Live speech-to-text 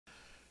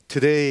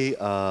Today,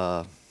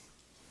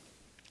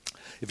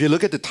 if you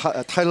look at the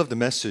title of the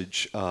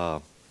message,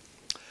 a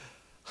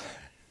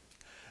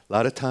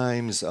lot of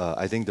times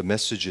I think the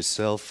message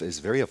itself is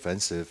very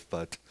offensive,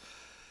 but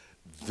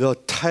the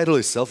title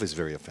itself is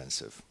very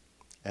offensive.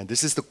 And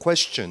this is the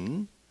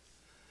question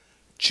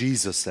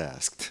Jesus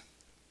asked.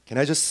 Can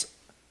I just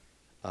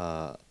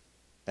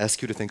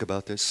ask you to think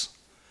about this?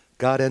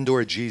 God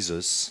and/or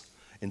Jesus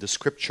in the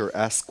scripture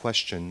asks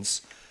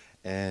questions,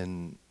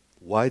 and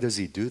why does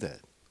he do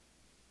that?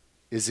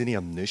 Isn't he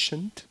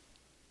omniscient?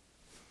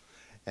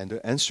 And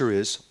the answer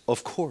is,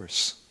 of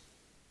course.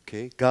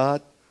 Okay,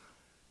 God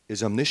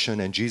is omniscient,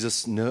 and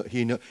Jesus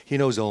he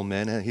knows all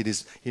men, and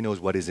he knows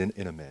what is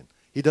in a man.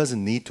 He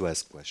doesn't need to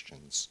ask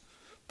questions,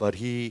 but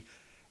he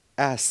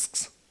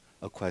asks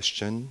a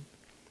question,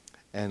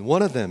 and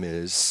one of them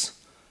is,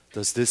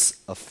 does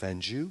this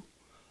offend you?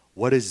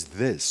 What is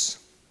this?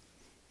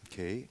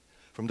 Okay,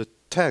 from the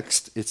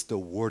text, it's the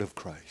word of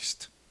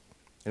Christ.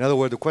 In other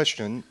words, the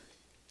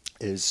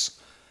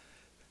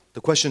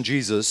question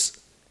Jesus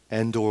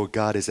and/or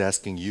God is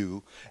asking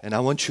you, and I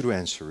want you to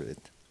answer it.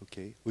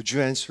 Okay, would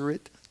you answer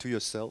it to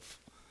yourself?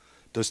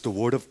 Does the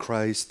word of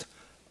Christ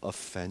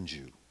offend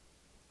you?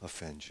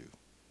 Offend you?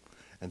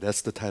 And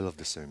that's the title of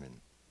the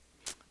sermon.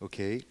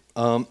 Okay.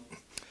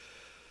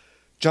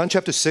 John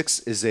chapter 6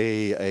 is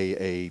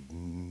a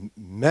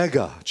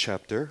mega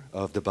chapter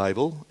of the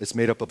Bible. It's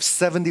made up of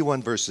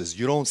 71 verses.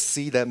 You don't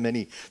see that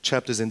many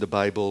chapters in the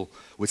Bible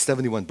with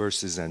 71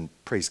 verses, and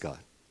praise God.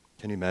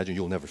 Can you imagine?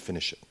 You'll never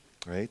finish it,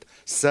 right?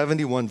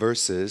 71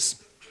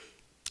 verses.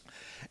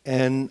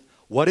 And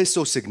what is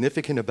so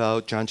significant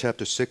about John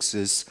chapter 6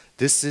 is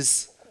this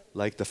is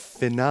like the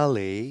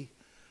finale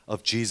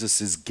of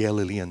Jesus'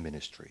 Galilean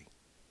ministry.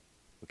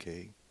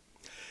 Okay?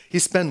 He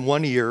spent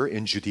 1 year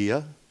in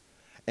Judea,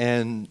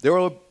 and there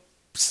are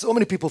so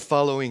many people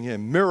following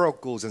him,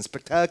 miracles and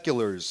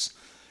spectaculars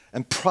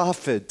and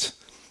prophet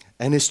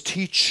and his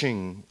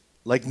teaching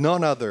like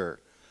none other.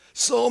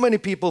 So many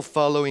people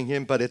following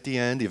him, but at the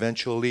end,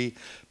 eventually,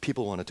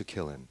 people wanted to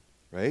kill him,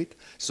 right?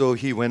 So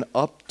he went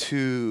up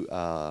to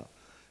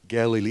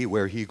Galilee,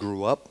 where he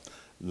grew up,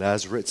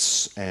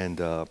 Lazarus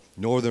and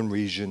northern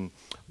region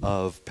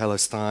of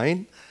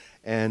Palestine,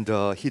 and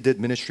he did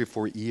ministry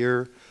for a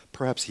year,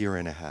 perhaps a year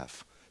and a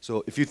half.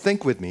 So if you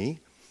think with me,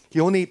 he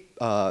only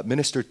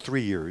ministered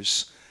 3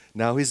 years.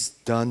 Now he's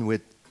done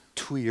with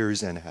 2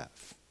 years and a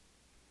half.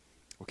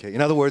 Okay, in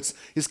other words,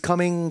 he's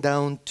coming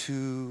down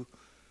to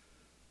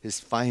his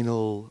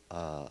final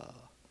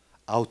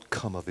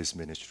outcome of his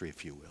ministry,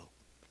 if you will.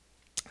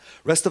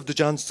 Rest of the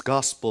John's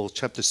Gospel,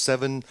 chapter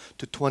 7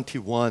 to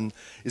 21,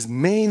 is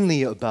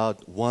mainly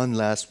about one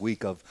last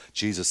week of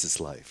Jesus'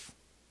 life.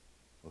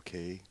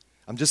 Okay?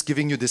 I'm just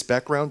giving you this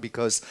background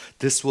because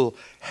this will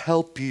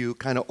help you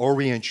kind of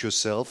orient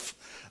yourself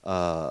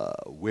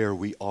where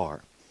we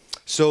are.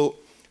 So,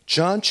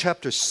 John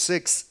chapter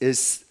 6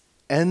 is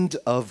end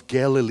of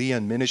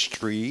Galilean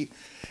ministry,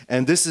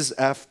 and this is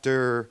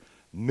after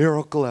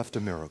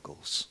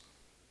miracles.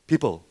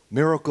 People,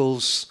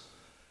 miracles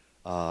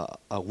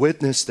a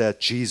witness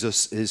that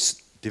Jesus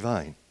is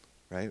divine,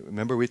 right?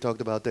 Remember we talked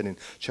about that in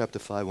chapter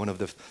 5. One of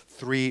the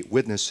 3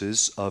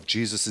 witnesses of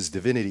Jesus'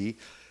 divinity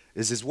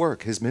is his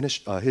work, his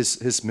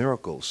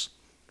miracles.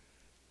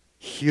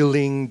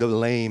 Healing the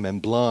lame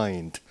and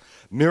blind,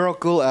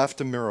 miracle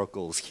after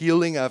miracles,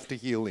 healing after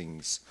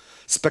healings,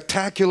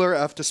 spectacular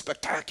after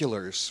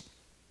spectaculars.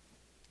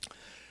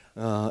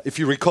 If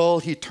you recall,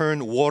 he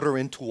turned water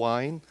into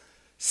wine,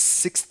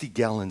 6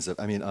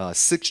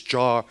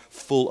 jar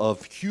full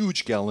of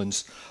huge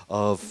gallons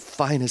of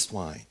finest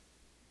wine.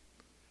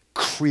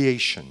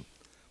 Creation,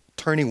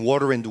 turning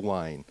water into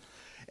wine,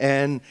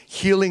 and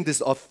healing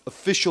this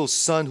official's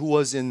son who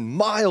was in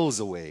miles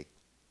away,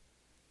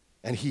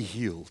 and he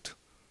healed.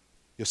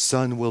 Your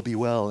son will be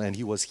well, and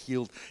he was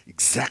healed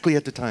exactly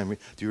at the time.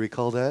 Do you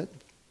recall that?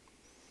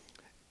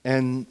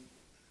 And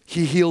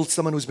he healed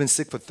someone who's been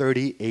sick for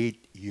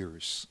 38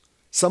 years.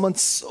 Someone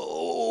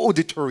so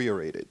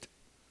deteriorated,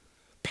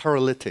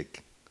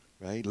 paralytic,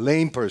 right?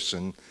 Lame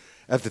person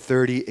after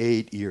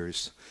 38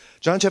 years.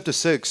 John chapter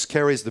 6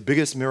 carries the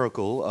biggest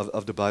miracle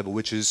of the Bible,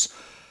 which is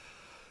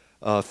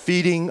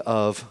feeding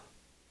of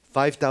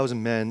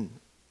 5,000 men,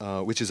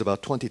 which is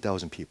about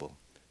 20,000 people.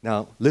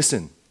 Now,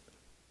 listen.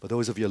 For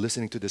those of you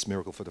listening to this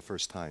miracle for the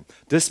first time,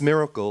 this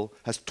miracle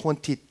has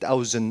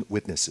 20,000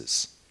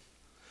 witnesses.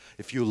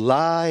 If you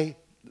lie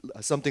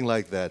something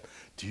like that,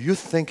 do you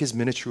think his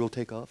ministry will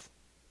take off?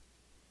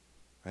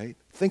 Right?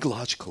 Think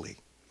logically.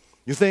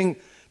 You think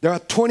there are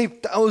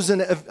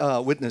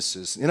 20,000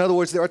 witnesses. In other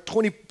words, there are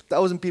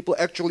 20,000 people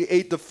actually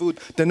ate the food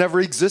that never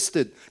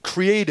existed,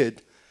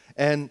 created,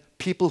 and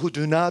people who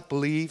do not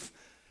believe,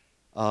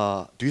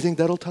 do you think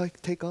that'll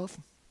take off?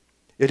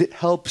 It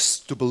helps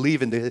to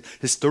believe in the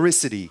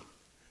historicity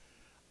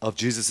of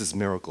Jesus'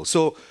 miracle.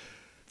 So,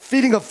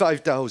 feeding of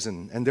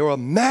 5,000, and there are a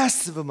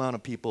massive amount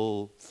of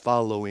people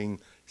following,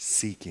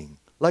 seeking,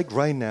 like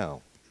right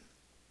now.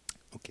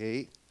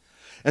 Okay?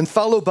 And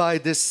followed by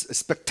this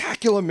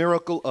spectacular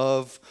miracle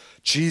of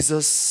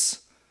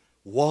Jesus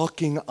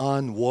walking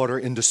on water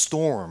in the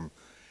storm.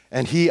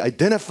 And he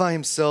identified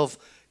himself,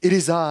 it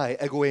is I,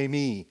 ego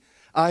eimi.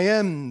 I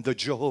am the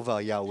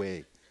Jehovah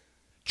Yahweh,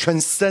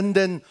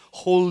 transcendent,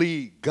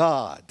 holy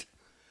God,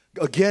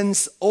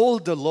 against all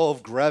the law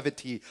of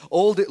gravity,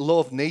 all the law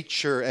of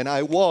nature, and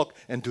I walk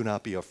and do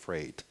not be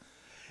afraid.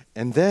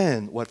 And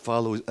then what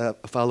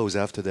follows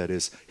after that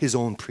is his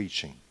own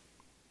preaching.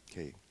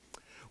 Okay,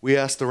 we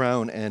asked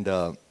around, and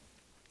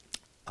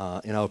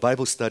in our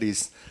Bible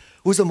studies,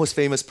 who's the most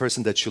famous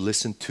person that you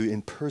listen to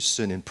in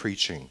person in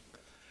preaching?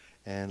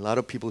 And a lot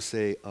of people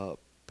say,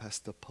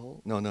 Pastor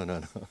Paul? No.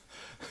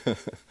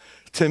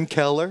 Tim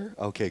Keller?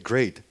 Okay,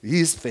 great.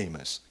 He's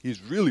famous.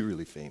 He's really,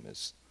 really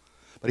famous.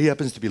 But he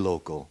happens to be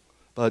local.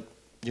 But,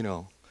 can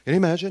you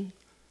imagine?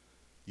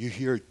 You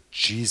hear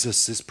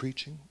Jesus is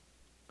preaching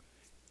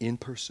in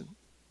person.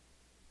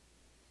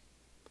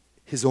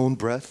 His own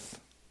breath,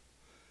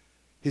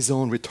 his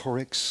own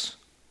rhetorics,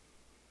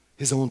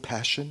 his own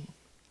passion,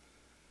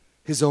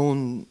 his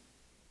own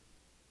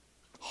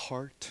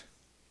heart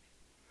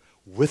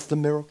with the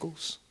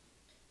miracles.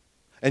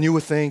 And you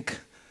would think,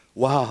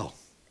 wow,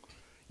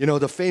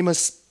 the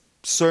famous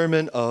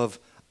sermon of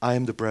I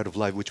am the bread of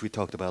life, which we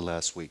talked about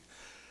last week.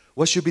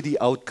 What should be the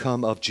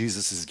outcome of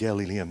Jesus'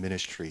 Galilean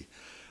ministry?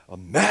 A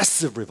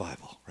massive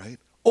revival, right?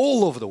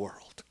 All over the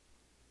world.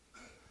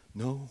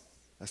 No,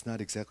 that's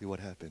not exactly what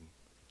happened.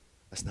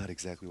 That's not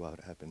exactly what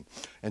happened.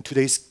 And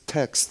today's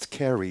text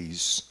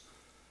carries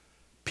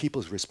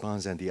people's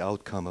response and the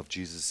outcome of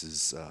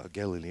Jesus'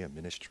 Galilean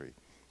ministry.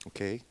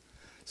 Okay?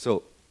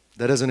 So,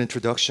 that as an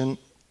introduction,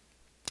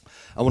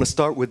 I want to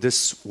start with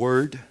this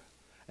word.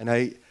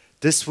 And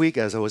this week,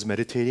 as I was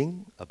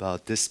meditating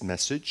about this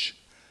message,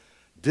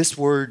 this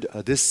word,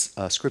 this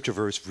scripture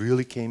verse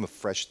really came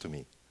afresh to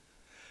me.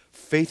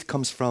 Faith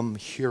comes from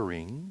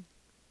hearing.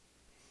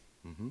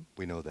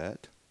 We know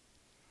that.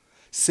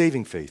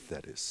 Saving faith,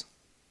 that is.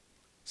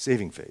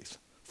 Saving faith.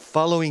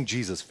 Following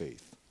Jesus'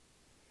 faith.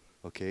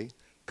 Okay?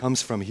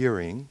 Comes from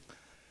hearing,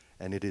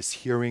 and it is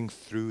hearing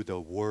through the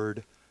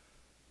word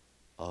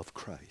of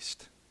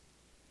Christ.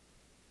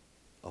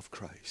 Of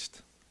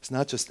Christ. It's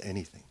not just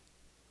anything.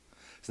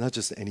 It's not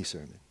just any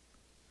sermon.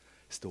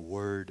 It's the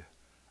word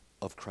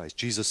of Christ.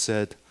 Jesus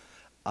said,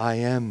 I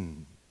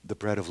am the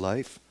bread of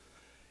life.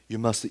 You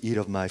must eat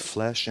of my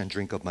flesh and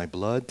drink of my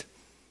blood,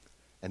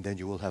 and then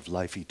you will have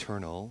life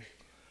eternal.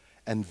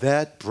 And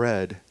that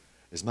bread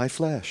is my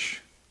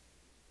flesh.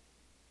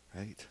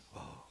 Right?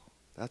 Oh,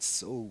 that's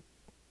so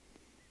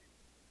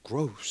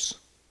gross.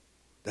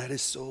 That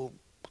is so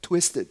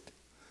twisted.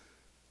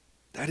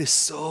 That is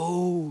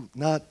so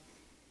not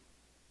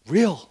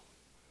real.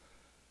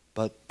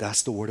 But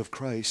that's the word of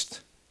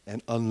Christ.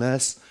 And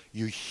unless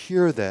you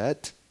hear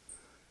that,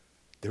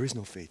 there is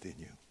no faith in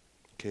you.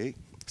 Okay?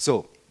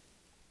 So,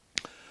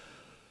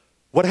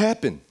 what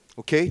happened?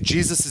 Okay?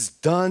 Jesus is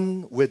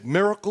done with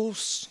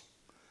miracles.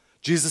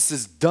 Jesus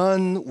is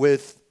done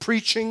with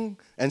preaching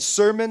and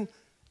sermon.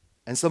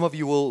 And some of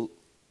you will,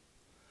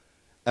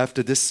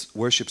 after this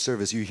worship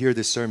service, you hear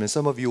this sermon,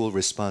 some of you will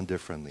respond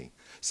differently.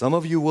 Some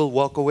of you will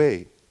walk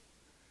away.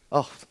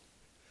 Oh,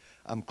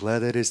 I'm glad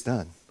that it's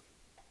done.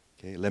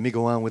 Okay, let me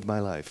go on with my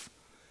life.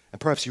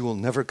 And perhaps you will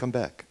never come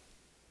back.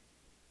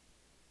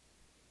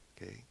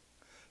 Okay?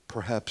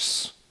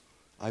 Perhaps,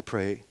 I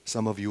pray,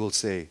 some of you will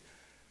say,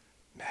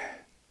 man,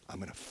 I'm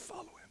going to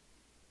follow him.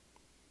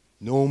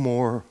 No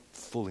more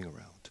fooling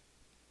around.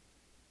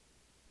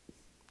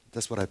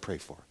 That's what I pray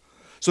for.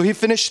 So he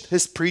finished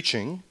his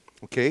preaching.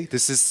 Okay,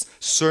 this is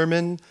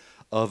sermon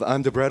of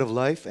I'm the bread of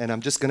life, and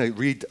I'm just going to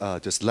read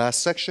this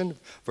last section,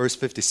 verse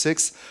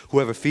 56.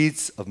 Whoever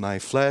feeds of my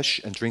flesh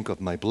and drink of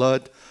my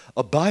blood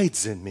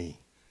abides in me,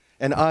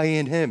 and I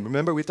in him.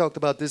 Remember, we talked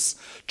about this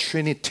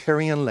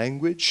Trinitarian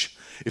language.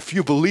 If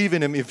you believe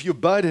in him, if you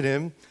abide in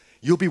him,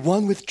 you'll be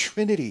one with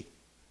Trinity.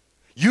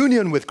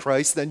 Union with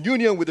Christ, and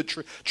union with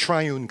the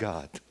triune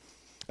God.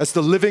 As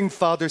the living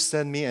Father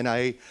sent me, and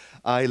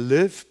I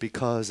live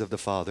because of the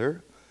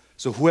Father.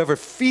 So whoever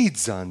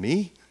feeds on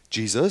me,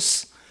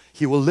 Jesus,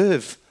 he will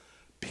live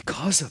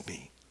because of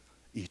me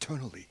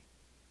eternally.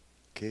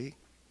 Okay?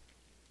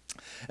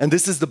 And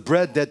this is the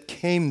bread that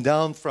came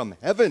down from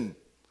heaven.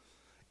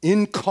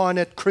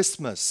 Incarnate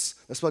Christmas.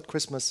 That's what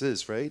Christmas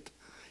is, right?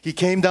 He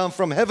came down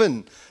from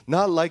heaven,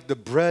 not like the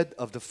bread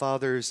of the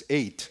fathers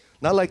ate,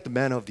 not like the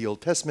manna of the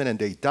Old Testament, and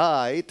they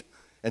died,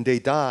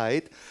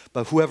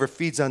 but whoever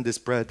feeds on this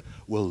bread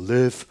will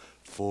live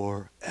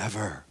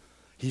forever.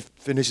 He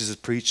finishes his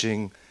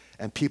preaching,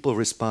 and people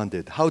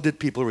responded. How did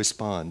people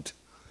respond?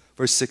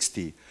 Verse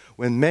 60,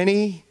 when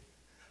many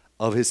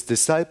of his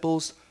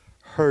disciples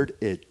heard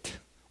it.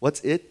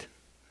 What's it?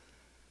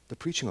 The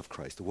preaching of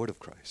Christ, the word of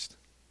Christ.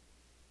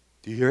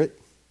 Do you hear it?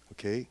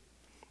 Okay.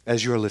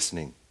 As you are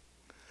listening.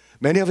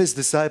 Many of his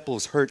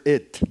disciples heard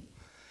it,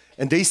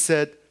 and they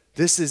said,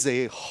 this is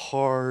a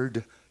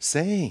hard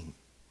saying.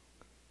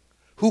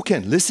 Who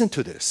can listen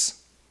to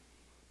this?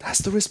 That's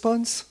the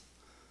response.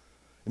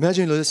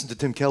 Imagine you listen to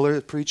Tim Keller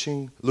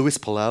preaching, Louis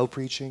Palau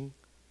preaching.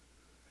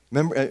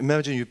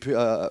 Imagine you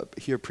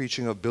hear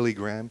preaching of Billy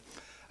Graham.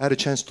 I had a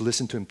chance to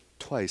listen to him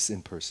twice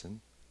in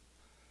person.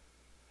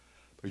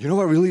 But you know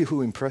what really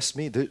who impressed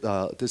me? It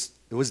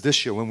was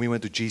this year when we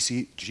went to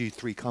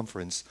G3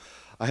 conference.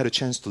 I had a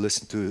chance to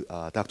listen to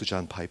Dr.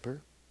 John Piper.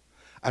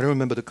 I don't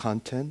remember the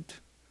content,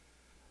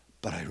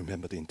 but I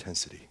remember the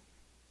intensity.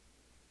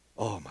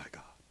 Oh my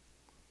God.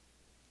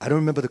 I don't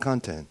remember the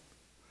content.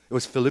 It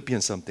was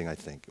Philippians something, I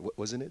think,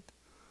 wasn't it?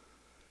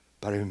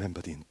 But I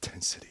remember the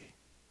intensity,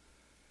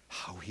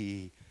 how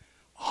he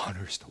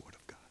honors the Word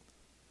of God.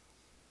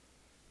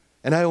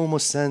 And I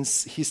almost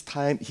sense his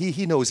time,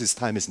 he knows his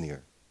time is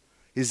near.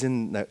 He's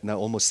in now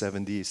almost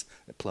 70s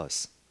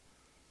plus.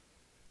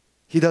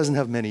 He doesn't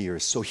have many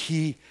years, so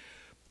he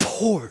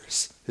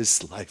pours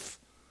his life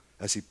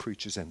as he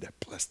preaches, and that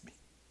blessed me.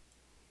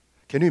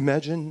 Can you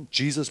imagine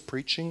Jesus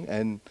preaching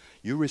and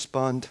you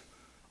respond,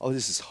 oh,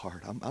 this is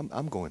hard,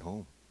 I'm going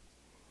home.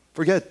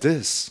 Forget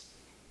this.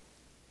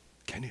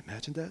 Can you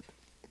imagine that?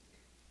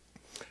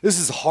 This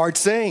is a hard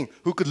saying.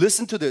 Who could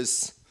listen to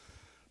this?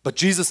 But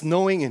Jesus,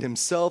 knowing in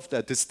himself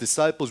that his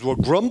disciples were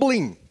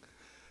grumbling.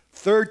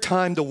 Third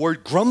time the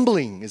word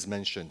grumbling is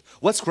mentioned.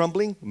 What's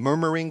grumbling?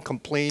 Murmuring,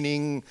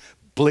 complaining,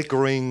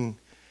 bickering.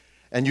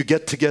 And you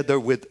get together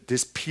with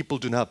these people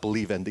do not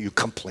believe and you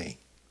complain.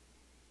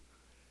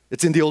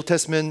 It's in the Old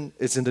Testament,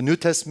 it's in the New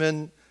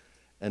Testament,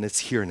 and it's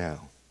here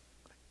now.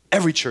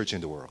 Every church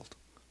in the world,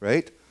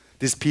 right?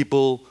 These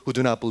people who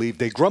do not believe,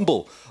 they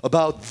grumble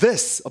about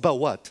this. About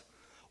what?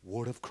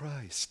 Word of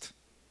Christ.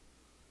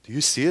 Do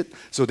you see it?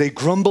 So they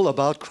grumble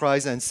about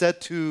Christ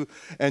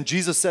and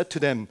Jesus said to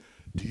them,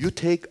 do you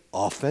take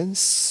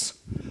offense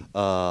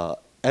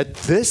at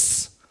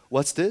this?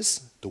 What's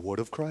this? The word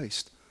of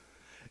Christ.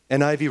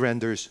 NIV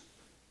renders,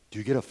 do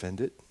you get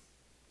offended?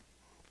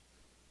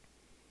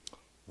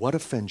 What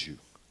offends you?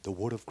 The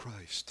word of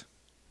Christ.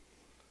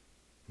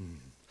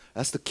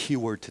 That's the key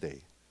word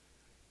today.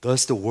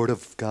 Does the word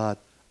of God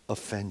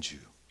offend you?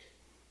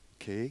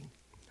 Okay?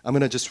 I'm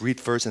going to just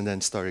read first and then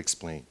start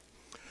explaining.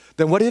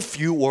 Then what if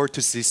you were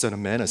to see Son of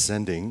Man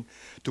ascending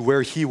to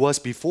where he was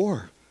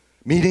before?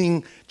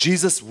 Meaning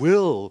Jesus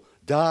will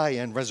die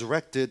and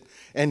resurrected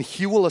and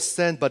he will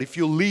ascend, but if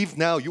you leave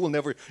now, you will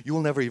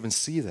never even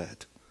see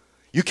that.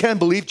 You can't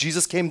believe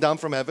Jesus came down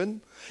from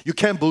heaven. You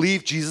can't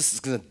believe Jesus is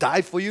going to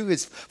die for you.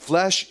 His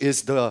flesh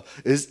is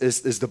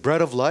the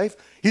bread of life.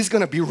 He's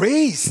going to be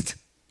raised.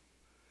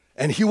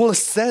 And he will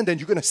ascend and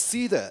you're going to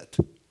see that.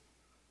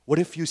 What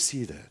if you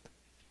see that?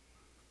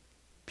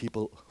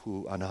 People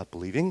who are not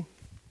believing,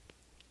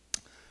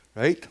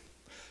 right?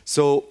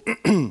 So,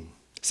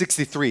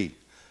 63.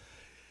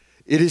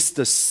 It is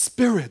the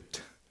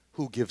Spirit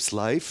who gives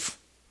life,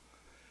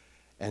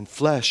 and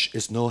flesh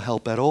is no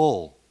help at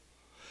all.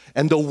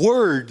 And the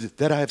word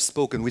that I have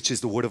spoken, which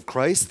is the word of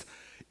Christ,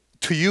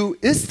 to you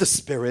is the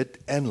Spirit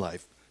and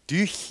life. Do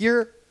you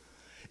hear?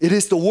 It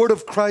is the word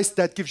of Christ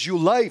that gives you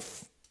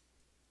life.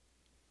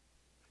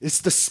 It's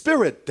the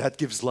Spirit that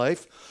gives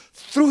life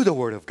through the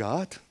word of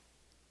God.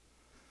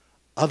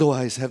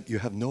 Otherwise, you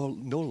have no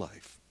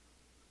life.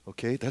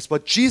 Okay? That's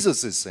what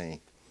Jesus is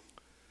saying.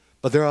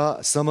 But there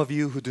are some of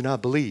you who do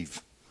not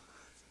believe.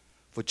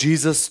 For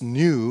Jesus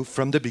knew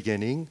from the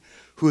beginning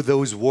who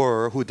those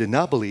were who did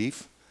not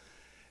believe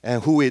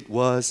and who it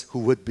was who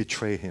would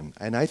betray him.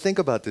 And I think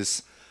about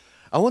this.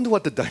 I wonder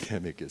what the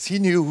dynamic is. He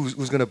knew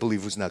who's going to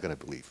believe, who's not going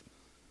to believe.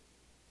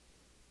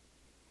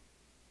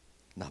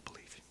 Not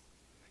believing.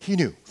 He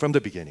knew from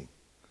the beginning.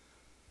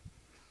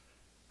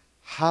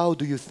 How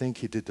do you think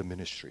he did the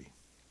ministry?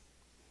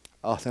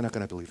 Oh, they're not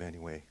going to believe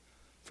anyway.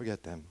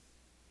 Forget them.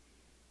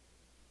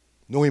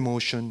 No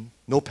emotion,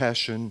 no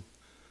passion,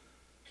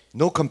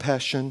 no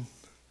compassion.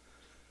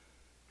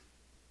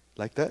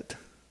 Like that?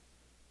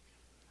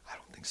 I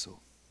don't think so.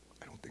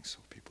 I don't think so,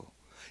 people.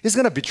 He's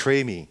going to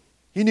betray me.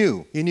 He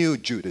knew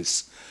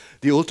Judas.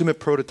 The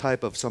ultimate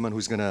prototype of someone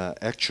who's going to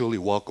actually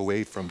walk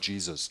away from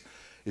Jesus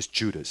is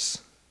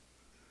Judas.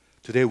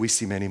 Today we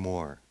see many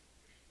more.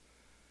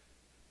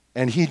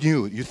 And he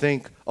knew. You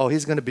think, oh,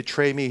 he's going to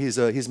betray me.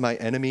 He's my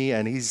enemy,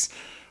 and he's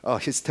a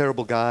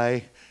terrible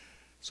guy.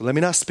 So let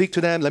me not speak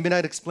to them. Let me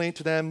not explain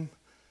to them.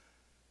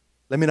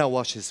 Let me not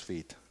wash his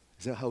feet.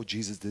 Is that how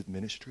Jesus did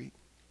ministry?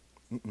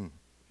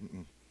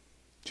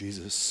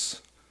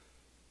 Jesus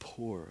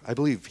I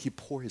believe he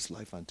poured his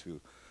life onto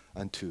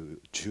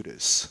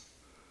Judas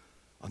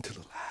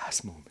until the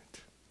last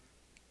moment,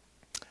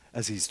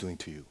 as he's doing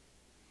to you.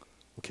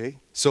 Okay?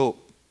 So,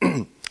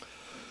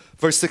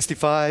 verse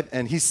 65,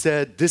 and he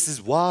said, this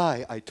is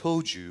why I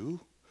told you,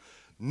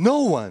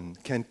 no one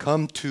can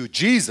come to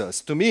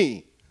Jesus, to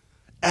me.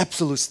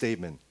 Absolute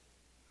statement.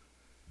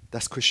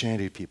 That's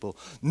Christianity, people.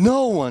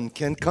 No one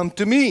can come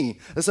to me.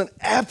 That's an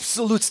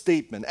absolute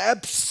statement.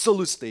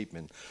 Absolute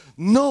statement.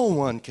 No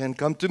one can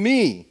come to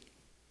me.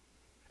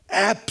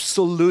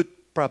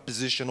 Absolute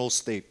propositional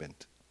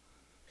statement.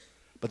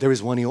 But there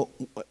is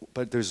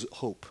there's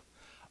hope.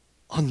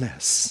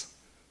 Unless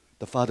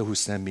the Father who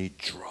sent me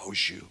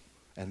draws you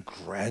and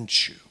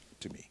grants you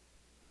to me.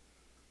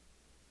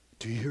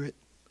 Do you hear it?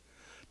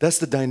 That's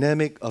the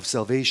dynamic of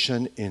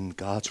salvation in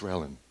God's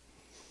realm.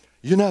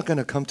 You're not going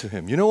to come to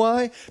him. You know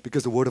why?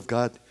 Because the word of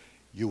God,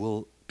 you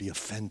will be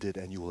offended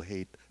and you will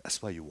hate.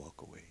 That's why you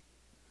walk away.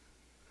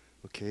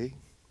 Okay?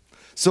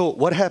 So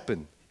what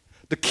happened?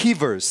 The key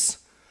verse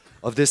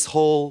of this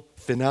whole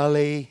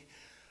finale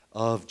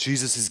of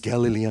Jesus'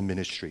 Galilean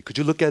ministry. Could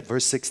you look at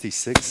verse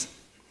 66?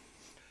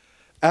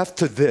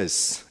 After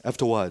this,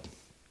 after what?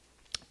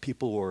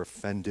 People were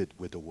offended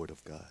with the word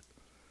of God.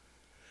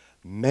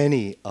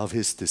 Many of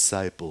his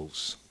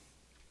disciples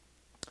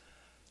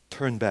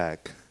turned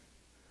back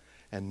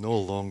and no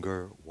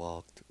longer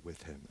walked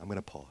with him. I'm going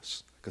to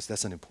pause because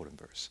that's an important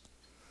verse.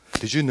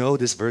 Did you know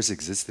this verse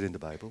existed in the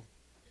Bible?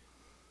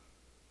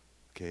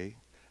 Okay.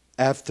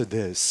 After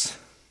this,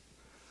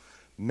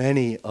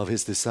 many of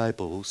his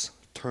disciples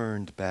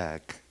turned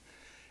back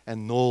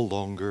and no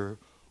longer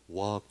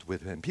walked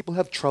with him. People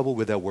have trouble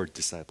with that word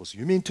disciples.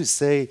 You mean to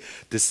say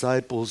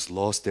disciples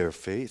lost their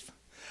faith?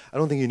 I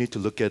don't think you need to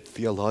look at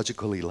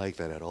theologically like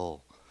that at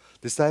all.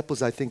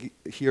 Disciples, I think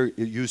here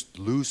used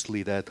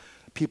loosely that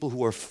people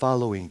who are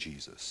following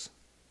Jesus,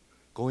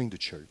 going to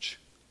church,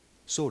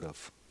 sort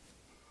of,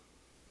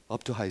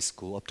 up to high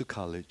school, up to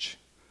college,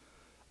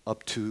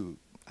 up to,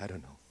 I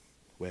don't know,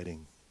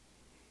 wedding.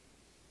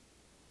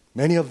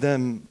 Many of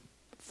them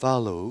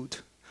followed,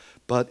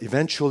 but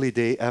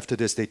eventually after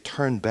this, they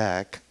turned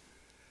back,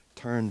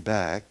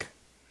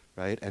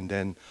 right, and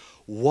then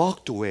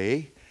walked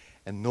away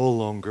and no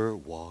longer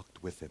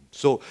walked with him.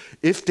 So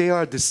if they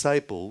are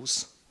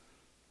disciples,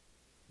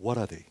 what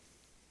are they?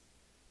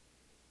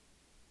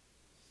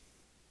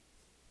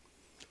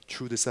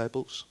 True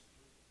disciples?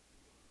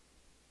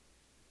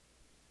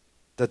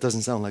 That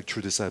doesn't sound like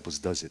true disciples,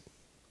 does it?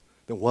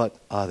 Then what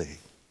are they?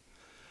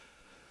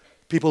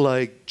 People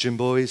like Jim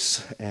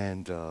Boyce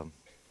and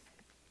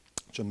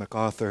John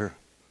MacArthur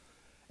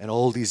and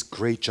all these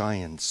great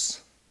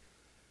giants,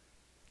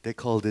 they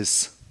call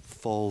this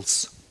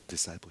false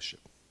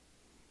discipleship,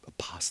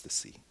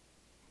 apostasy.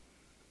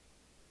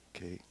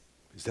 Okay,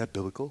 is that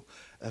biblical?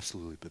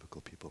 Absolutely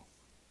biblical, people.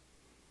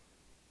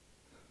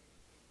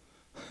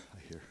 I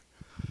hear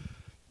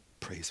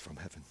praise from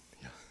heaven.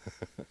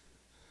 Yeah.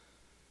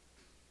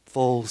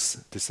 False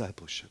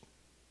discipleship.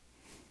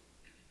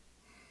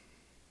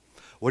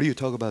 What do you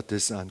talk about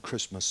this on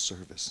Christmas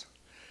service?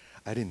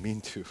 I didn't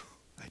mean to.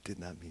 I did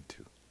not mean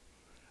to.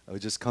 I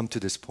would just come to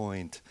this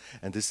point,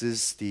 and this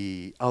is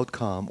the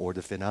outcome or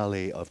the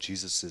finale of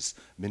Jesus'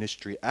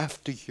 ministry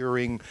after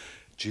hearing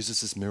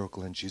Jesus'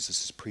 miracle and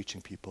Jesus'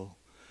 preaching people.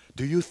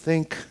 Do you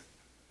think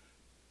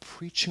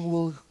preaching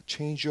will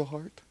change your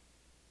heart?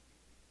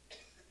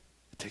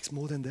 It takes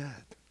more than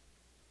that.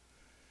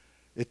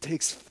 It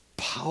takes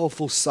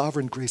powerful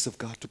sovereign grace of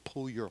God to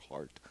pull your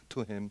heart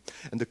to him.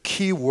 And the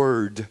key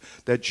word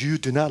that you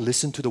do not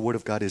listen to the word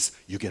of God is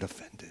you get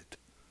offended.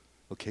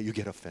 Okay, you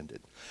get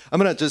offended. I'm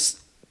going to just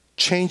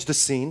change the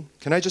scene.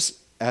 Can I just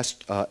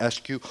ask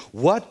you,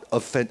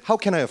 how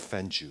can I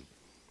offend you?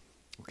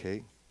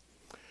 Okay.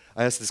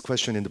 I asked this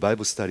question in the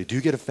Bible study. Do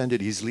you get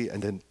offended easily?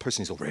 And then the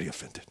person is already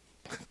offended.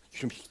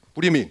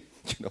 What do you mean?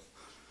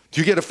 Do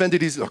you get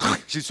offended easily?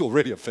 She's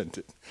already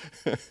offended.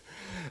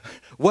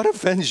 What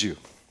offends you?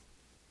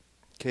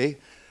 Okay?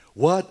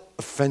 What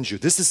offends you?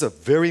 This is a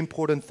very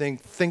important thing.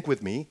 Think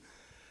with me.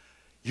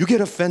 You get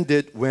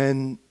offended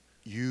when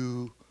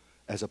you,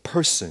 as a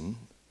person,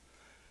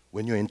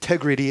 when your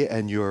integrity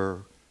and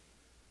your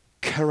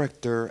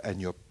character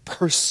and your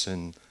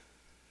person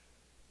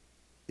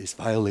is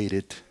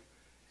violated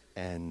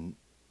and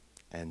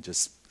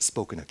just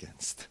spoken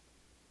against.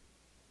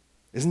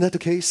 Isn't that the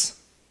case?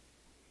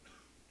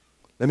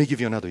 Let me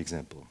give you another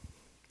example.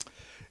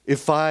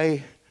 If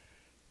I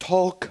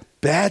talk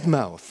bad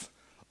mouth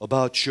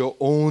about your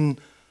own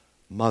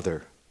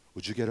mother,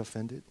 would you get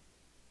offended?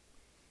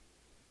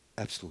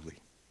 Absolutely.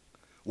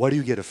 Why do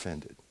you get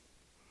offended?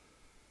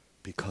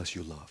 Because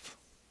you love.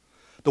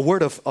 The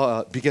word of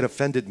get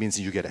offended means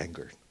you get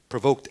angered,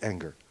 provoked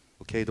anger.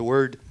 Okay, the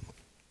word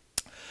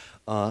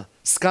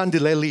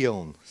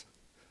skandalelion,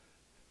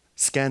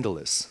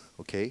 scandalous.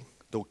 Okay,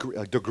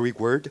 the Greek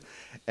word,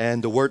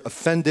 and the word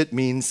offended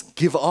means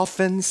give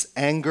offense,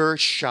 anger,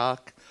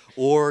 shock,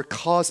 or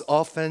cause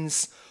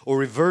offense or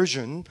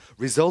reversion,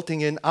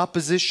 resulting in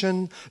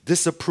opposition,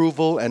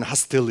 disapproval, and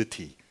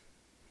hostility.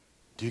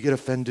 Do you get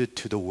offended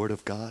to the word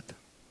of God?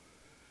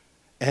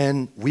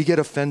 And we get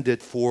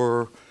offended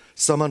for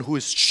someone who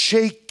is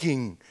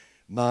shaking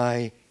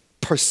my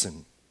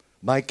person,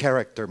 my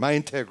character, my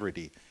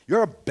integrity.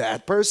 You're a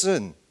bad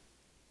person.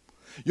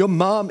 Your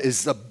mom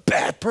is a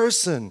bad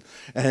person,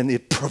 and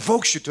it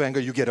provokes you to anger.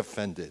 You get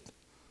offended.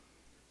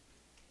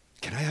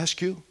 Can I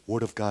ask you,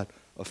 word of God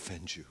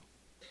offends you?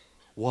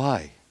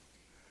 Why?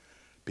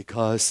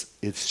 Because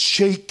it's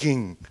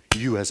shaking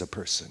you as a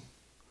person.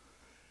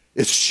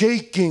 It's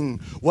shaking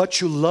what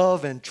you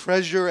love and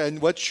treasure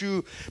and what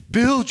you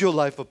build your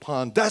life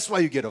upon. That's why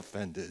you get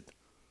offended.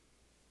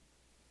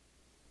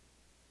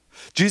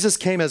 Jesus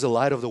came as a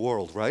light of the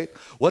world, right?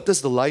 What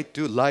does the light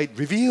do? Light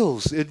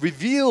reveals. It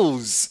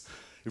reveals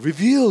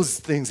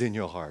things in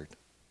your heart,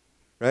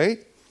 right?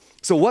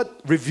 So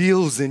what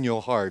reveals in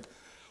your heart?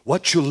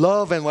 what you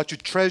love and what you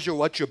treasure,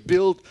 what you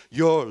build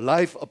your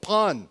life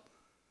upon.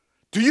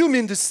 Do you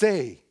mean to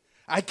say,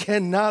 I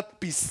cannot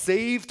be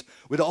saved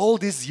with all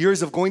these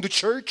years of going to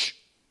church?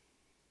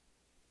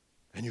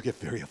 And you get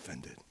very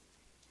offended.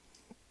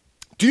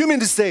 Do you mean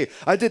to say,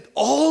 I did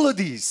all of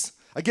these,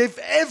 I gave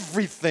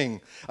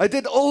everything, I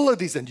did all of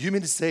these, and do you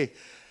mean to say,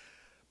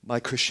 my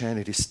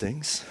Christianity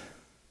stinks?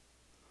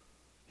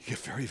 You get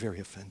very, very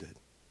offended.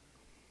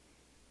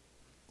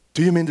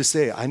 Do you mean to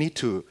say, I need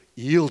to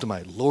yield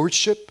my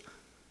lordship,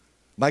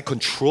 my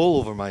control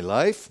over my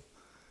life?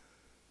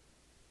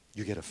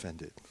 You get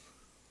offended.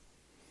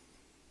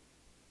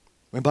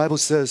 When the Bible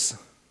says,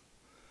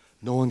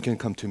 no one can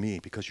come to me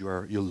because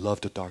you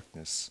love the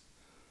darkness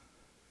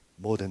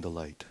more than the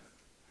light,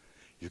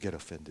 you get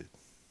offended.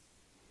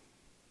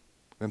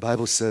 When the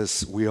Bible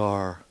says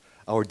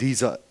our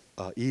deeds are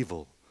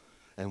evil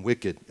and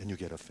wicked, and you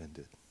get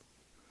offended.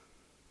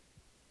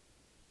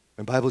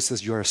 When the Bible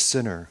says you are a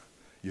sinner,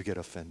 you get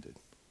offended.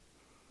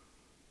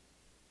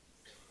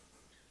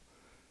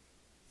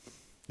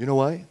 You know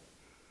why?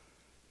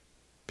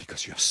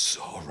 Because you're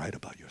so right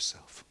about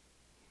yourself.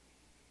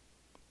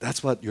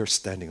 That's what you're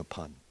standing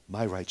upon,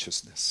 my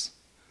righteousness.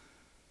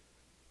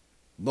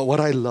 But what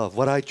I love,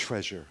 what I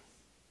treasure,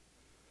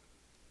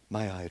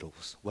 my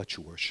idols, what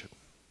you worship.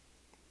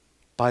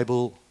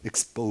 Bible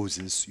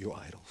exposes your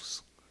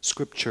idols.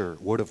 Scripture,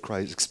 Word of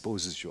Christ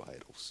exposes your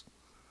idols.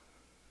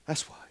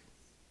 That's why.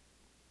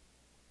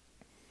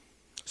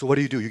 So what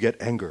do? You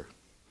get anger.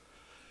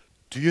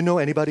 Do you know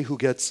anybody who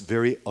gets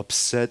very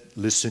upset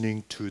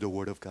listening to the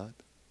Word of God?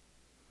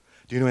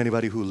 Do you know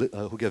anybody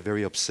who get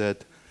very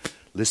upset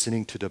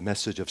listening to the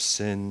message of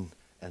sin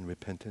and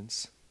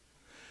repentance?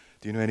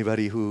 Do you know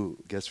anybody who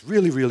gets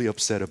really, really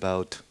upset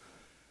about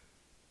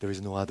there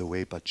is no other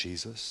way but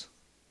Jesus?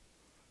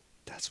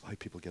 That's why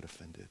people get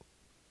offended.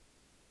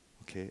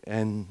 Okay,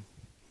 and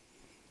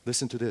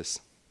listen to this,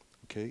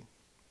 okay?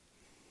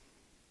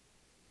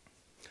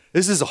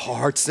 This is a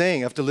hard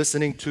saying. After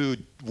listening to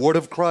Word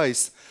of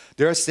Christ,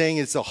 they're saying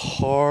it's a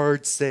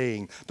hard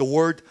saying. The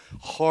word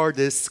hard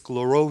is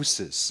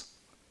sclerosis.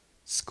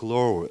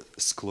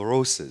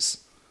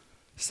 Sclerosis.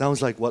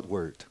 Sounds like what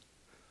word?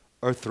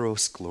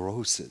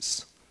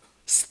 Arthrosclerosis.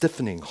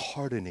 Stiffening,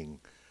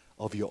 hardening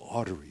of your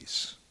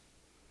arteries.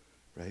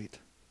 Right?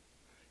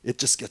 It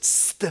just gets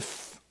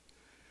stiff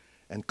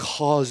and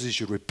causes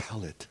you to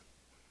repel it.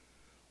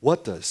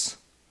 What does?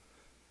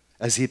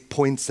 As he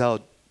points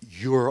out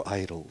your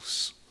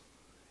idols,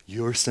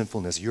 your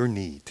sinfulness, your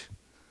need.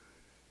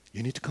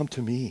 You need to come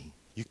to me.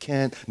 You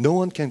can't, no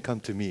one can come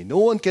to me. No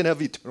one can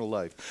have eternal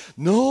life.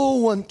 No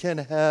one can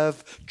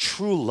have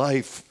true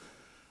life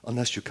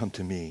unless you come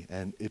to me.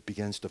 And it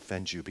begins to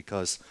offend you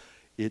because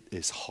it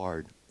is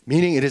hard.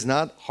 Meaning it is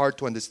not hard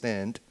to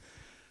understand,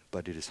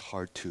 but it is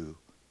hard to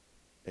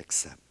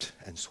accept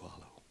and swallow.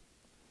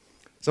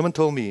 Someone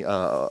told me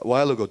a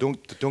while ago,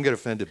 don't get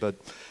offended, but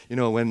you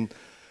know, when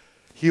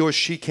he or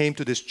she came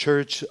to this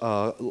church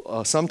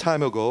some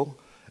time ago,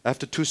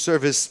 after 2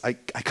 services, I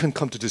couldn't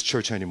come to this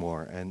church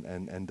anymore.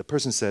 And the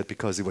person said,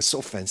 because it was so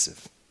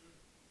offensive.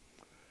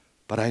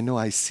 But I know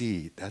I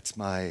see, that's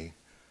my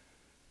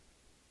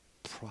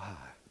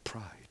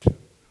pride,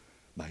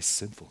 my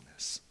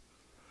sinfulness.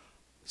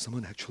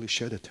 Someone actually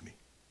shared it to me.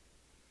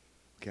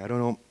 Okay, I don't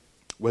know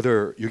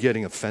whether you're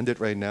getting offended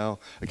right now.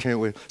 I can't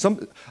wait.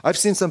 I've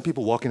seen some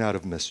people walking out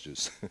of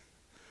messages.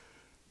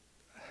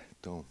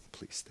 Don't,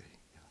 please stay.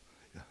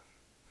 Yeah.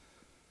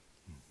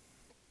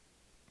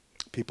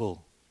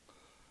 People,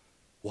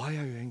 why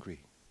are you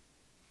angry?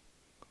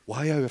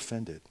 Why are you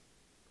offended?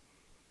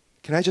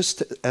 Can I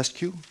just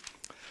ask you?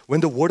 When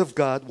the Word of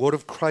God, Word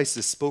of Christ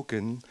is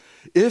spoken,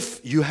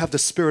 if you have the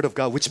Spirit of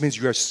God, which means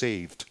you are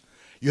saved,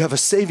 you have a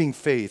saving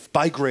faith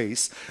by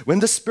grace. When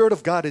the Spirit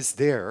of God is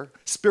there,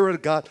 Spirit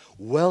of God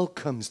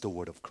welcomes the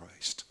Word of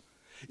Christ.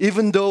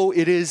 Even though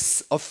it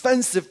is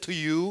offensive to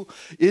you,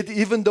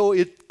 even though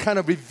it kind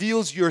of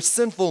reveals your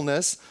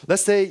sinfulness,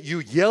 let's say you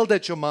yelled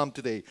at your mom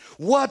today.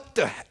 What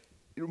the heck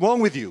is wrong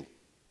with you?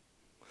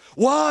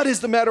 What is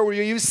the matter with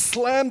you? You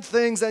slammed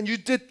things and you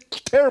did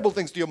terrible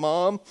things to your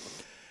mom.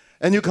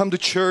 And you come to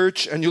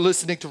church and you're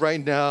listening to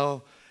right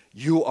now,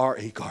 you are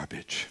a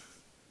garbage.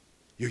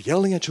 You're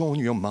yelling at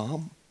your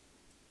mom.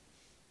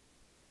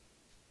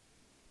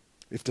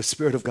 If the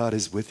Spirit of God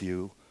is with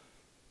you,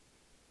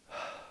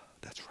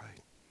 that's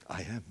right.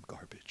 I am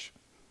garbage.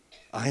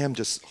 I am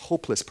just a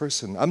hopeless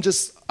person. I'm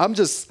just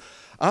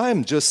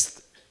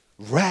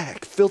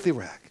rag, filthy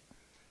rag.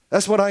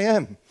 That's what I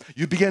am.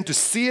 You begin to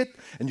see it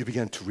and you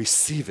begin to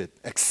receive it,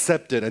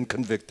 accept it and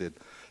convict it.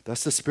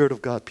 That's the Spirit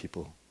of God,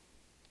 people.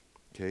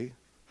 Okay?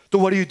 So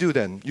what do you do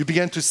then? You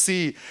begin to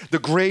see the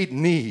great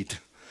need,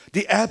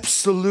 the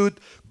absolute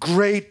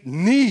great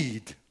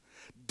need,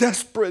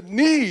 desperate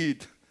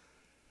need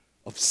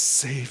of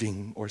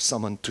saving or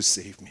someone to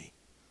save me.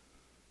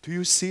 Do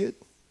you see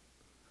it?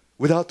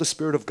 Without the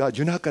Spirit of God,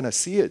 you're not going to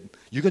see it.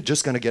 You're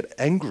just going to get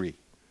angry.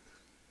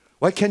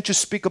 Why can't you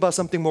speak about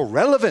something more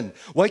relevant?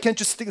 Why can't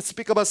you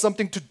speak about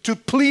something to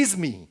please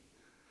me?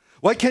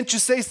 Why can't you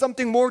say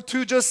something more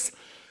to just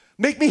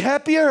Make me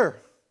happier,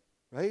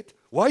 right?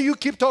 Why you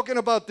keep talking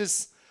about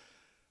this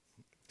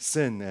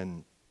sin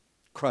and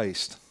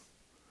Christ?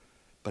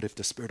 But if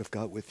the Spirit of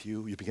God with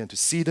you, you begin to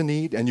see the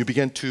need and you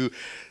begin to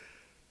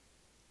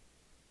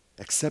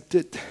accept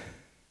it.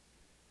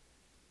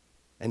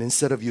 And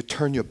instead of you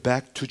turn your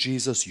back to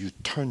Jesus, you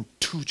turn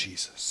to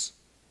Jesus.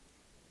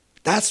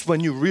 That's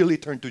when you really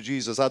turn to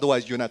Jesus.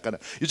 Otherwise, you're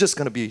just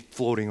gonna be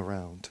floating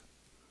around.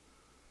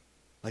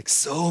 Like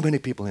so many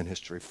people in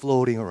history,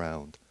 floating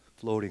around.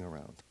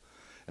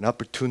 An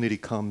opportunity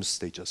comes,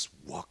 they just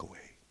walk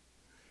away,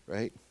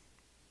 right?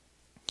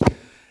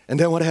 And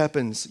then what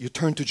happens? You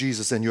turn to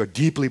Jesus and you're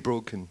deeply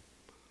broken.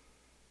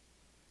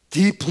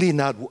 You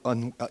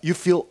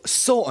feel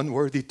so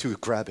unworthy to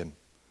grab him.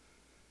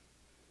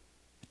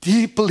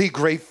 Deeply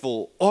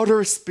grateful,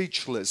 utter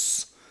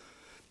speechless,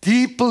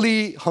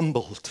 deeply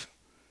humbled.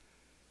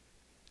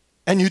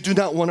 And you do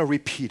not want to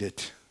repeat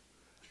it,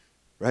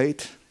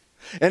 right?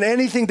 And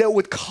anything that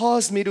would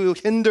cause me to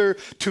hinder,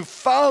 to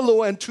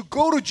follow and to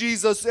go to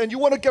Jesus, and you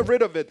want to get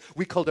rid of it,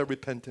 we call that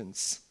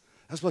repentance.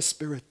 That's what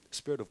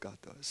Spirit of God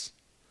does.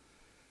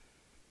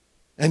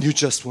 And you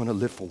just want to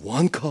live for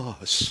one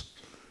cause,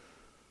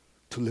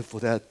 to live for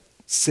that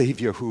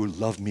Savior who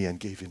loved me and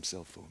gave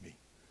himself for me.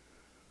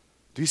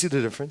 Do you see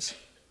the difference?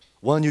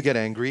 One, you get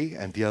angry,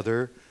 and the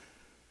other,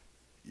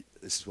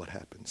 this is what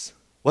happens.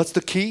 What's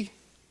the key?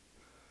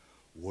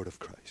 Word of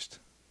Christ.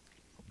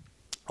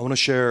 I want to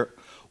share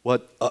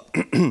what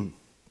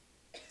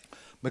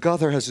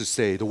MacArthur has to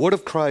say. The Word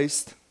of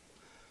Christ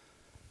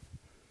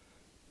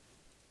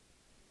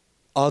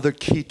are the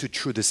key to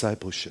true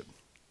discipleship,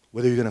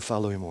 whether you're going to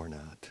follow him or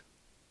not.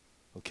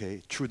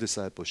 Okay, true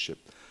discipleship.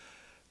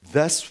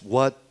 That's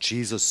what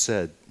Jesus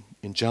said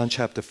in John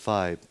chapter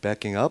 5.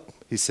 Backing up,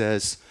 he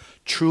says,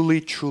 "Truly,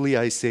 truly,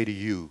 I say to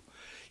you,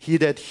 he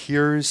that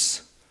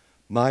hears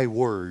my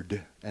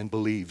word and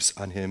believes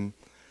on him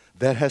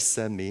that has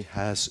sent me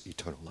has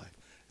eternal life."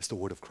 It's the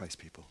word of Christ,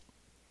 people.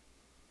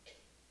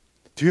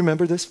 Do you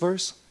remember this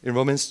verse in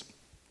Romans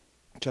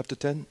chapter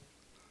 10?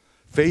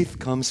 Faith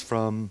comes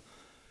from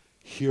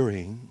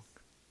hearing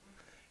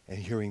and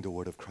hearing the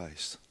word of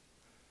Christ.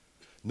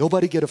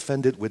 Nobody get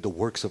offended with the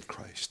works of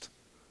Christ.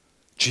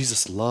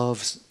 Jesus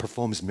loves,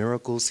 performs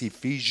miracles. He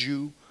feeds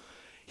you.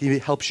 He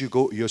helps you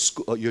go,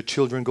 your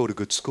children go to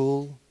good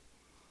school,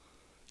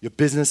 your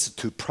business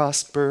to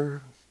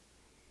prosper.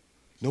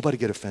 Nobody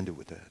get offended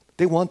with that.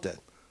 They want that.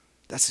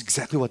 That's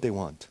exactly what they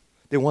want.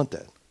 They want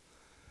that.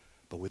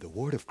 But with the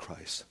word of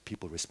Christ,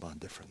 people respond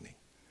differently.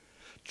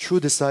 True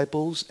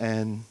disciples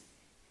and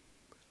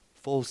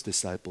false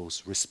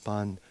disciples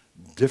respond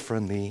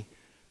differently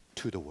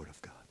to the word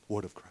of God,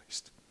 word of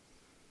Christ.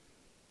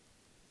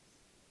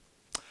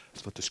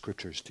 That's what the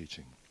scripture is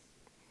teaching.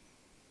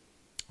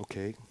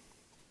 Okay?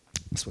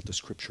 That's what the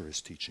scripture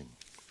is teaching.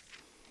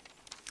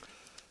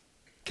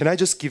 Can I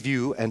just give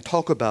you and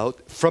talk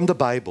about from the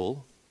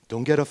Bible?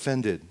 Don't get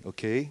offended,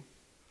 okay?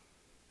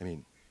 I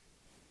mean,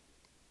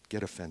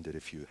 get offended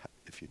if you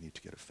need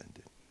to get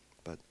offended.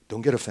 But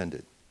don't get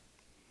offended.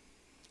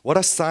 What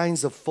are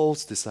signs of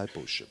false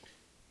discipleship?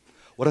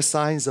 What are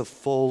signs of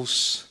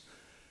false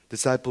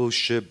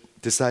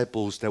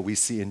disciples that we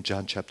see in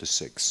John chapter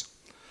 6?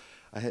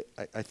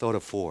 I thought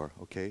of 4,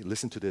 okay?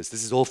 Listen to this.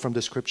 This is all from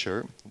the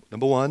scripture.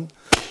 Number 1,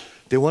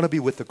 they want to be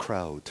with the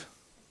crowd.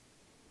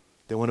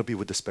 They want to be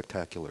with the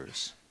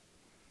spectaculars.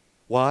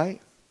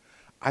 Why?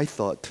 I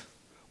thought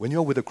when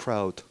you're with a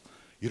crowd,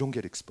 you don't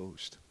get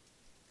exposed.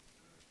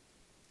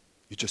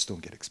 You just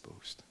don't get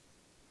exposed.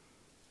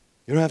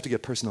 You don't have to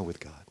get personal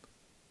with God.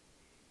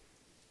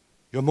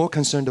 You're more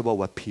concerned about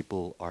what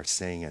people are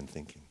saying and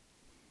thinking.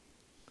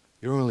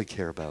 You don't really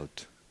care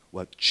about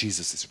what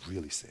Jesus is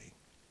really saying.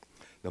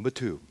 Number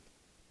 2,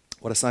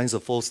 what are signs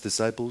of false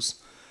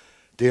disciples?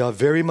 They are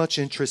very much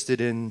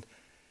interested in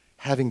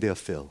having their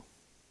fill,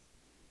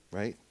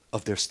 right,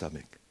 of their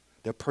stomach,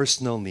 their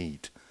personal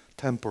need,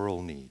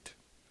 temporal need,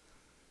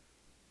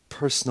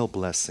 personal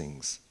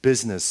blessings,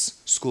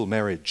 business, school,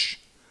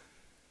 marriage,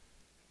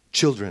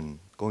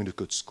 children going to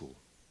good school.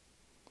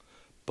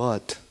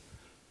 But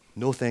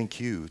no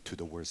thank you to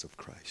the words of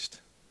Christ.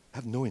 I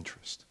have no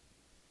interest.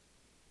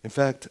 In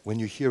fact, when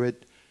you hear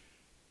it,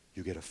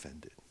 you get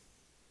offended.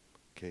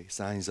 Okay,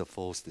 signs of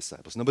false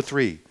disciples. Number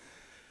 3,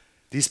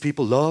 these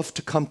people love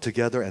to come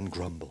together and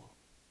grumble.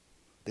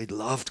 They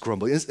love to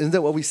grumble. Isn't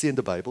that what we see in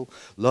the Bible?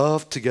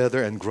 Love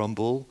together and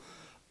grumble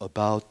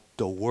about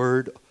the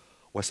word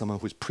or someone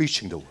who's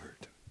preaching the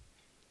word.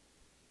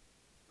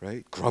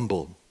 Right?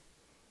 Grumble.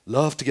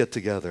 Love to get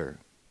together.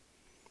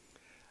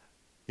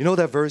 You know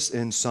that verse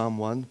in Psalm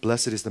 1?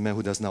 Blessed is the man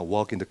who does not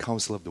walk in the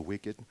counsel of the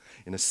wicked,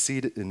 in a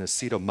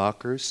seat of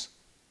mockers.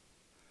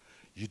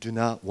 You do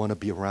not want to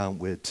be around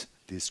with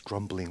these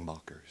grumbling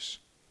mockers.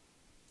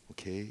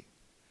 Okay?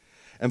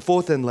 And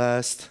 4th and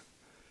last,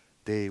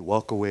 they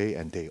walk away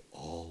and they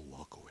all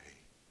walk away.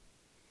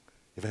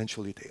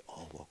 Eventually, they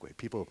all walk away.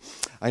 People,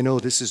 I know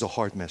this is a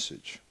hard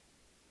message,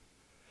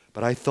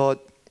 but I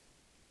thought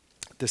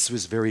this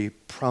was very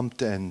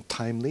prompt and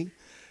timely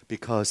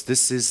because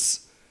this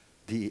is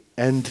the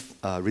end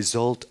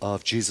result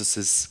of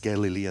Jesus'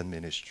 Galilean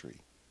ministry.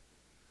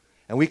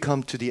 And we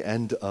come to the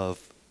end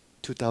of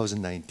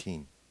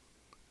 2019.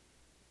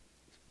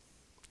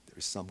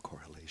 There's some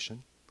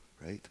correlation,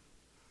 right?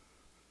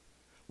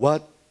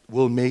 What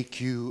will make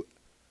you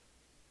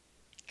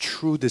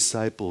true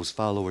disciples,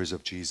 followers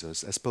of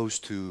Jesus, as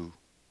opposed to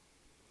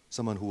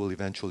someone who will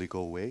eventually go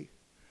away,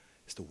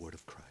 is the word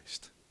of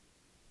Christ.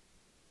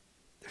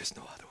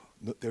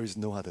 There is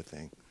no other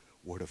thing.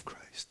 Word of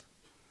Christ.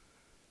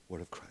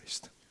 Word of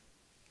Christ.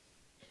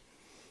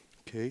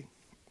 Okay.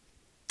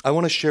 I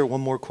want to share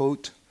one more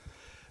quote.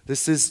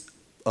 This is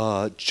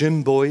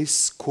Jim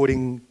Boyce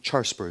quoting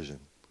Charles Spurgeon.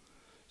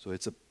 So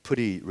it's a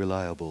pretty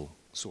reliable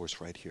source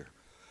right here.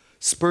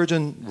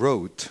 Spurgeon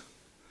wrote,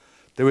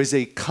 "There is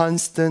a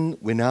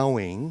constant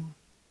winnowing,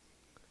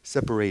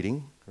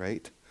 separating,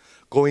 right,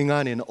 going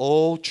on in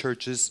all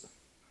churches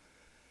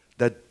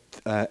that,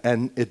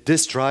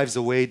 this drives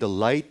away the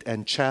light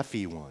and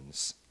chaffy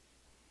ones.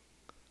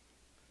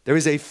 There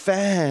is a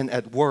fan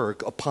at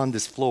work upon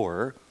this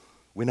floor,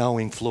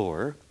 winnowing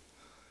floor,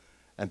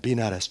 and be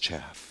not as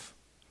chaff.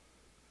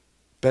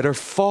 Better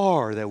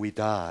far that we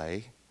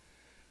die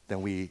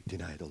than we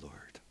deny the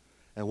Lord."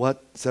 And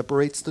what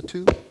separates the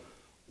two?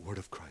 Word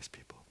of Christ,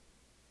 people.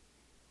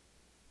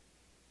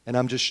 And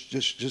I'm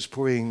just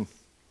pouring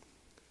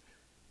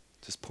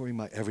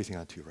my everything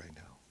onto you right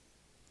now.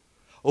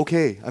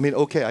 Okay,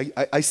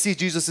 I see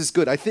Jesus is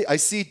good. I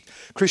see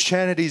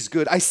Christianity is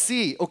good. I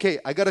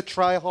got to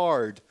try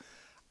hard.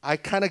 I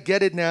kind of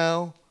get it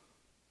now.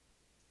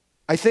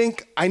 I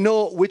think I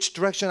know which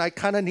direction I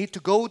kind of need to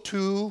go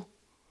to.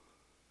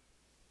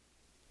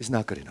 It's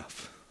not good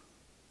enough.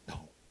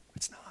 No,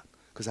 it's not.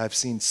 Because I've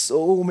seen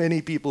so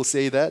many people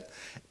say that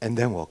and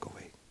then walk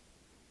away.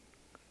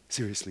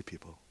 Seriously,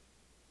 people.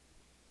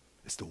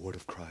 It's the word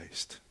of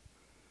Christ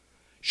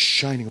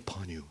shining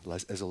upon you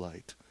as a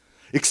light,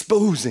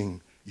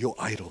 exposing your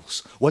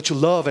idols, what you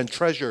love and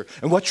treasure,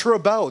 and what you're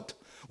about,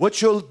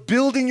 what you're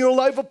building your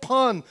life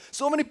upon.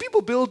 So many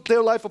people build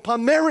their life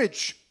upon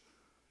marriage.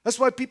 That's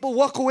why people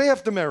walk away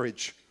after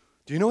marriage.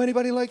 Do you know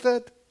anybody like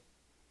that?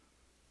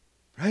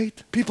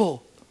 Right?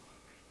 People,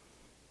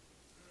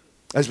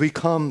 as we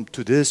come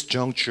to this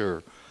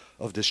juncture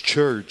of this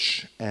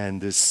church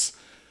and this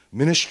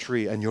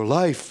ministry and your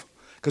life,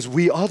 because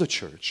we are the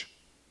church,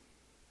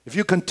 if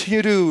you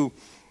continue to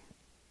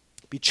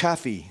be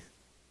chaffy,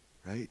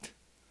 right,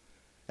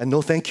 and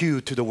no thank you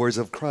to the words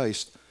of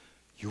Christ,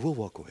 you will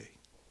walk away.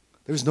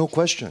 There's no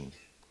question.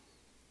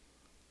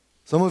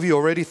 Some of you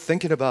are already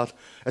thinking about,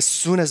 as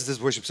soon as this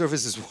worship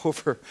service is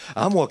over,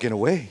 I'm walking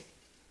away.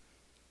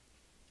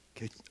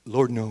 Okay,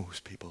 Lord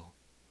knows, people.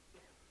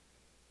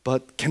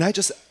 But can I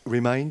just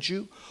remind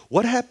you,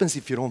 what happens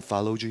if you don't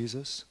follow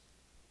Jesus?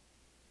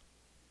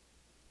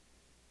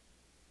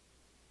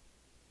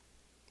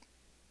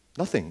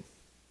 Nothing.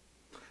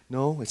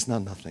 No, it's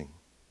not nothing.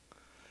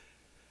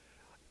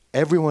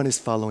 Everyone is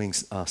following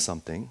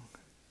something,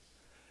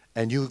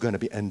 and you're going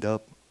to end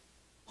up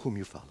whom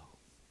you follow.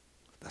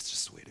 That's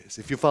just the way it is.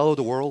 If you follow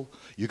the world,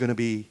 you're going to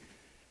be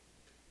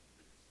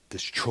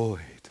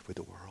destroyed with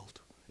the world.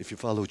 If you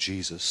follow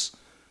Jesus,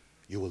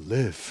 you will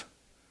live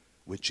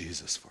with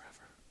Jesus forever.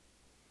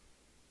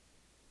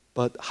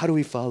 But how do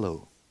we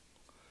follow?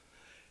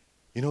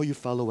 You know, you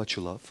follow what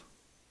you love,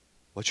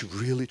 what you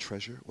really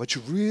treasure, what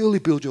you really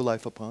build your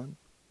life upon.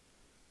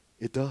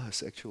 It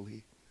does,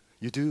 actually.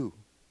 You do.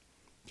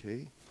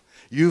 Okay?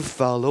 You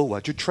follow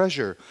what you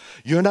treasure.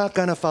 You're not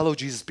going to follow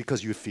Jesus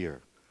because you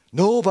fear.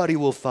 Nobody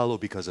will follow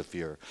because of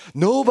fear.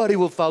 Nobody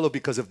will follow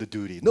because of the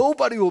duty.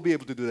 Nobody will be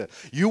able to do that.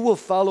 You will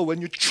follow when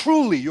you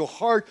truly, your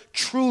heart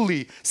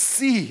truly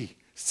see,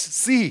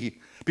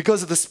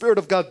 because of the Spirit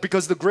of God,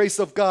 because of the grace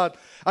of God.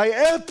 I'm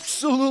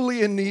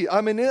absolutely in need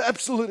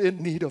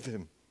of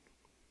Him.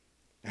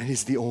 And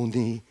He's the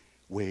only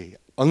way.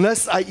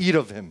 Unless I eat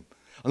of Him,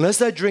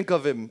 unless I drink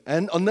of Him,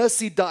 and unless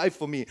He died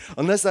for me,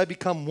 unless I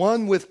become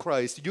one with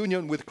Christ,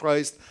 union with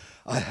Christ,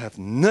 I have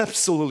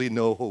absolutely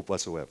no hope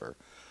whatsoever.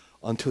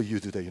 Until you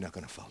do that, you're not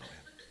going to follow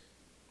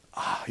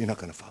Him. You're not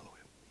going to follow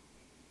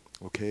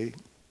Him. Okay?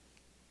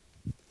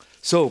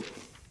 So,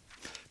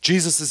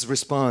 Jesus'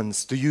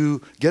 response, do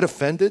you get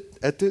offended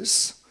at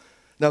this?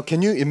 Now,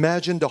 can you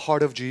imagine the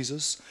heart of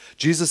Jesus?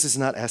 Jesus is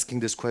not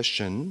asking this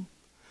question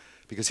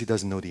because He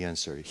doesn't know the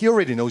answer. He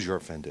already knows you're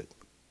offended.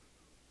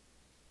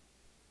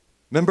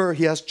 Remember,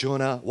 He asked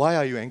Jonah, why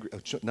are you angry?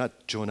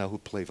 Not Jonah who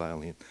played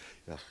violin.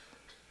 Yeah.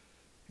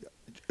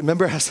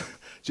 Remember,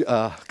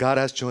 God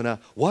asked Jonah,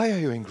 why are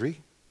you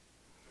angry?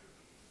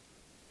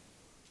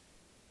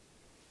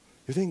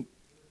 You think,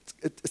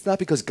 it's not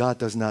because God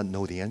does not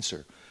know the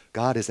answer.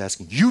 God is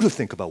asking you to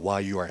think about why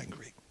you are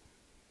angry.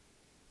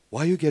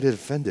 Why you get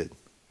offended?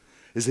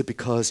 Is it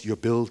because your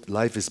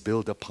life is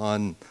built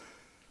upon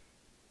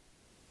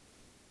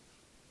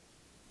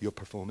your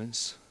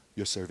performance,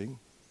 your serving?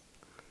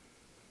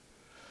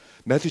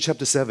 Matthew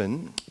chapter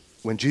 7,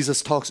 when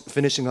Jesus talks,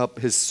 finishing up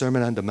His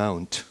Sermon on the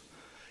Mount,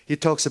 he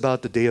talks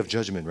about the day of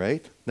judgment,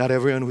 right? Not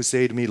everyone who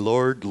say to me,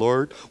 Lord,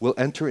 Lord, will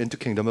enter into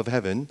kingdom of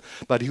heaven,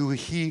 but who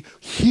he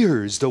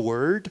hears the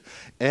word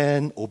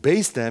and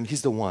obeys them,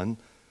 he's the one,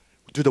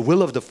 do the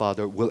will of the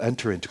Father, will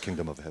enter into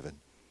kingdom of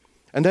heaven.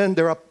 And then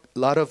there are a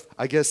lot of,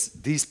 I guess,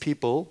 these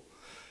people,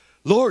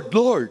 Lord,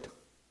 Lord,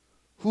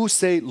 who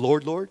say,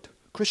 Lord, Lord?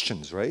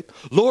 Christians, right?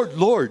 Lord,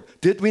 Lord,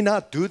 did we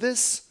not do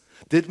this?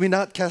 Did we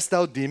not cast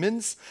out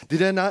demons?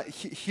 Did I not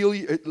heal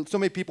so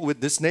many people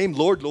with this name,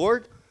 Lord,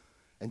 Lord?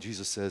 And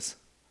Jesus says,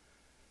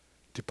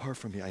 depart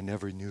from me, I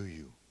never knew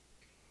you.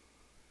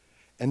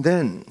 And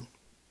then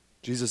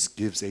Jesus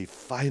gives a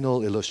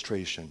final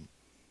illustration.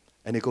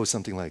 And it goes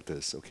something like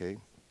this, okay?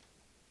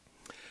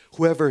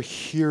 Whoever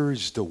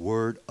hears the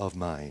word of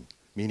mine,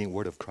 meaning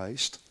word of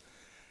Christ,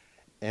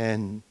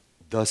 and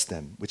does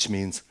them, which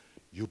means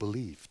you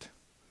believed.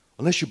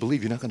 Unless you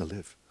believe, you're not going to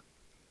live,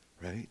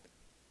 right?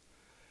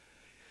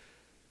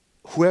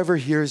 Whoever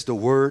hears the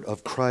word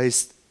of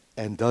Christ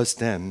and does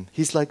them,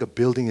 he's like a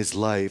building his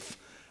life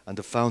on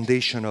the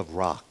foundation of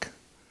rock.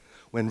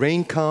 When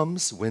rain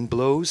comes, wind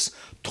blows,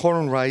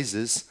 torrent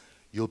rises,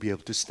 you'll be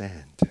able to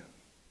stand.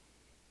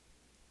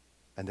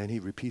 And then he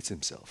repeats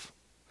himself.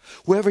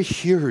 Whoever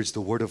hears the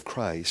word of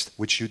Christ,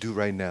 which you do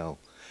right now,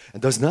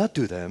 and does not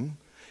do them,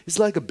 is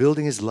like a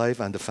building his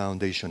life on the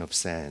foundation of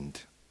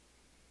sand.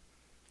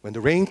 When the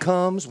rain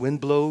comes,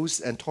 wind blows,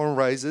 and torrent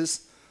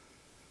rises,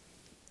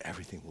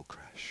 everything will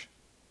crash.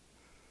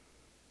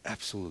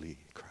 Absolutely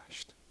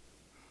crashed.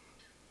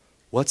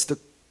 What's the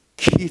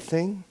key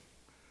thing?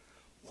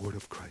 Word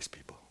of Christ,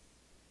 people.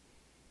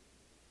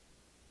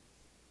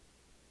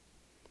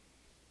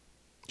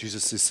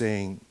 Jesus is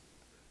saying,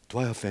 do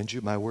I offend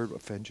you? My word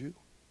offend you?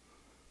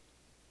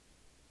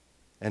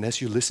 And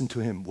as you listen to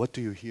him, what do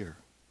you hear?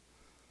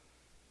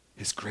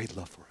 His great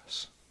love for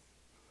us.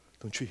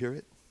 Don't you hear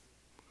it?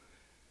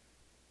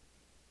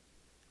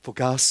 For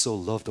God so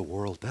loved the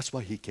world. That's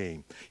why he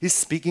came. He's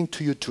speaking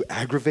to you to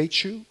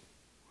aggravate you.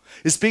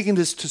 He's speaking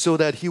this so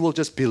that he will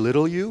just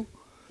belittle you,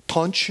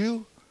 taunt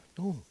you.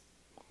 No.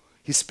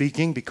 He's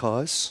speaking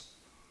because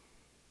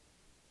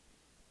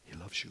he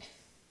loves you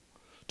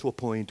to a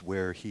point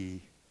where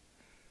he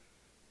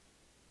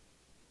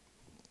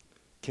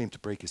came to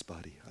break his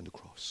body on the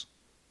cross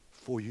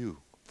for you,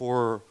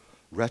 for a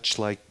wretch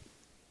like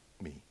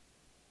me.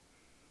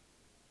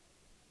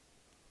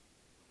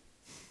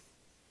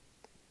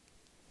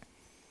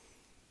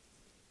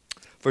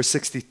 Verse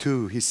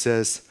 62, he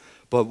says,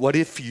 but what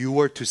if you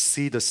were to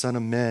see the Son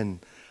of Man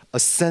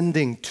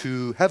ascending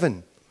to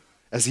heaven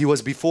as he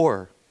was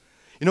before?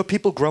 You know,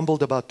 people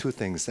grumbled about two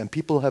things, and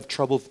people have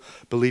trouble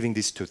believing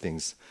these two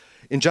things.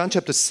 In John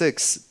chapter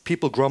 6,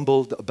 people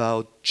grumbled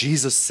about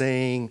Jesus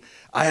saying,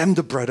 I am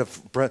the bread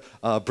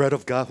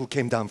of God who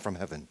came down from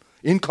heaven.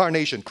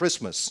 Incarnation,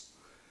 Christmas.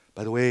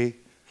 By the way,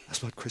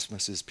 that's what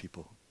Christmas is,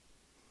 people.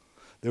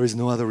 There is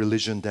no other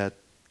religion that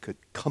could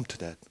come to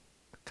that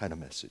kind of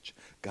message.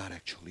 God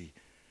actually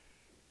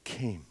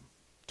came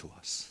to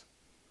us,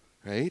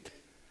 right?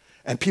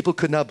 And people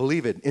could not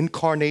believe it.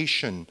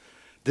 Incarnation,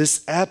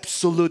 this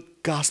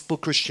absolute gospel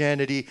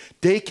Christianity,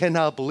 they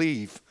cannot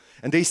believe.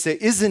 And they say,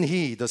 isn't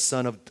he the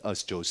son of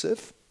us,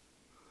 Joseph?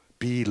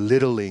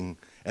 Belittling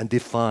and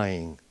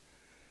defying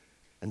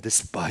and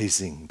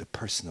despising the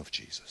person of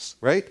Jesus,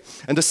 right?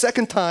 And the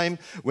second time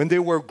when they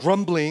were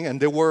grumbling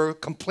and they were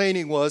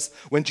complaining was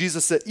when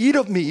Jesus said, eat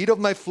of me, eat of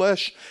my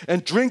flesh,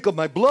 and drink of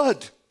my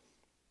blood.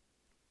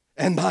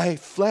 And my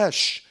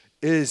flesh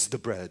is the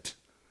bread,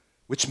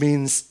 which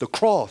means the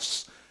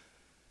cross,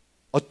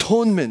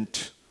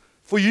 atonement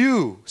for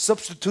you,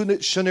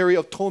 substitutionary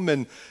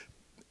atonement.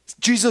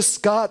 Jesus,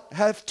 God,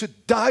 have to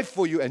die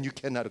for you, and you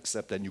cannot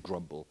accept that, and you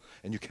grumble,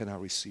 and you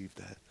cannot receive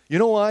that. You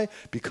know why?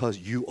 Because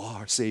you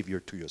are Savior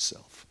to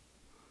yourself.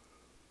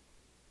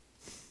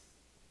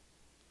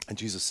 And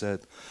Jesus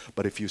said,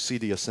 but if you see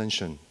the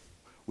ascension,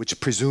 which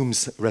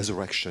presumes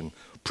resurrection,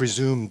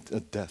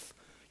 presumed death,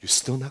 you're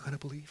still not going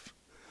to believe?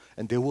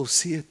 And they will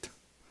see it.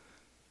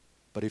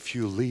 But if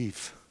you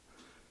leave,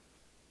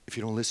 if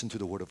you don't listen to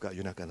the word of God,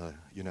 you're not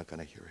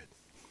gonna hear it.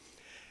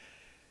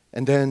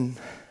 And then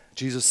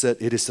Jesus said,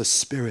 it is the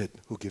Spirit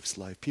who gives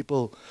life.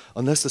 People,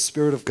 unless the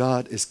Spirit of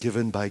God is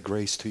given by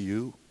grace to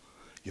you,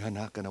 you are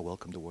not going to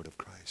welcome the word of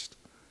Christ.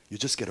 You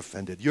just get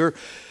offended.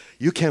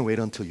 You can't wait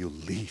until you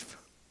leave.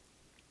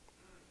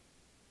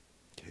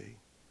 Okay?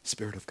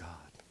 Spirit of God.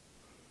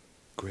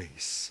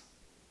 Grace.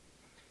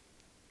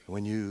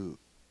 When you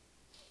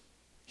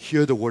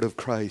hear the word of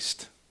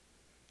Christ,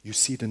 you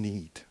see the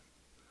need.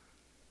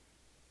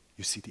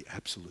 You see the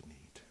absolute need.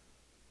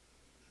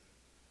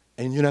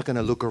 And you're not going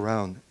to look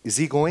around. Is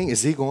he going?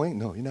 Is he going?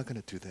 No, you're not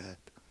going to do that.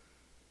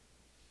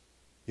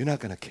 You're not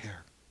going to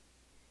care.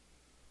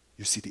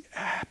 You see the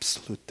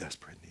absolute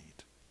desperate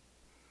need.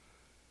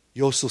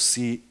 You also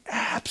see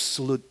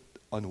absolute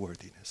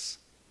unworthiness.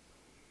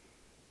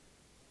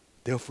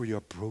 Therefore,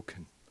 you're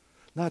broken.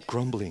 Not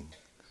grumbling,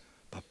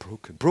 but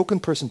broken. Broken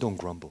person don't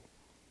grumble.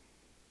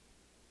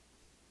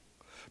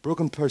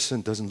 Broken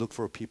person doesn't look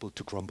for people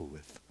to grumble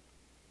with.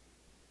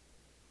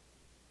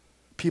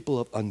 people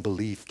of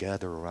unbelief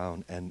gather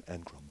around and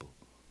grumble.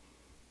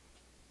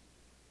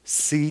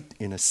 Seat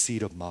in a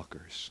seat of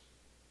mockers.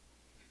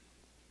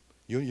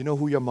 You know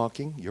who you're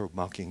mocking? You're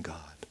mocking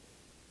God.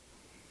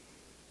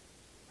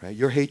 Right?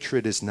 Your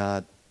hatred is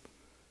not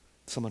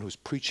someone who's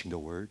preaching the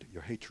word.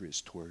 Your hatred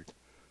is toward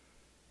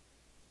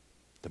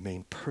the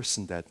main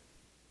person that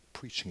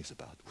preaching is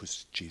about,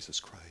 who's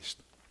Jesus Christ,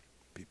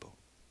 people.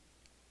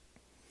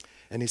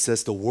 And he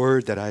says, the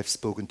word that I've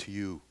spoken to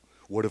you,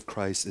 word of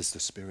Christ is the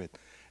Spirit,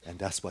 and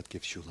that's what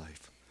gives you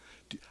life.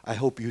 I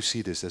hope you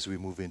see this as we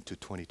move into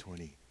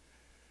 2020.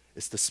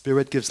 It's the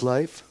Spirit gives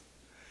life,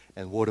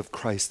 and word of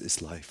Christ is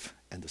life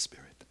and the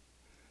Spirit.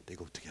 They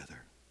go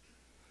together.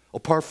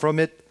 Apart from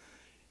it,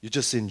 you're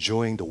just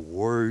enjoying the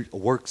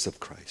works of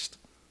Christ,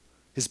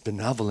 His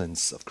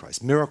benevolence of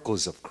Christ,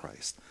 miracles of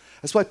Christ.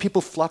 That's why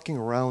people flocking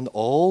around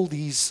all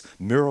these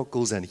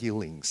miracles and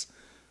healings.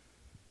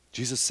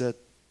 Jesus said,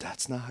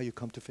 that's not how you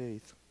come to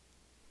faith.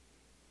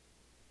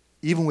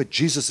 Even with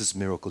Jesus'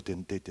 miracle, they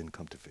didn't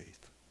come to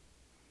faith.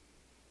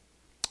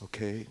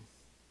 Okay?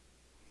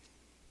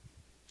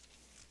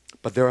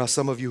 But there are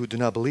some of you who do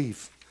not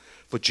believe.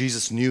 For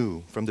Jesus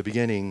knew from the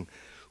beginning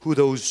who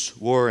those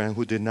were and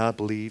who did not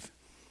believe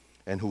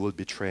and who would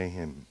betray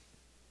Him.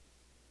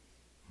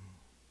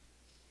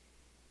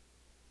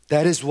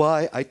 That is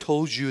why I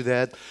told you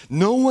that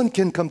no one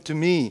can come to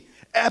me,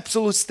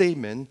 absolute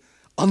statement,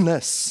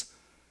 unless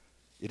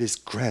it is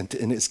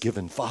granted and is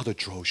given. Father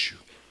draws you.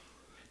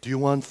 Do you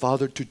want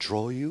Father to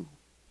draw you?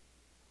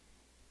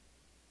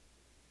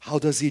 How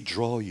does He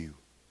draw you?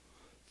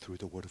 Through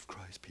the word of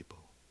Christ, people.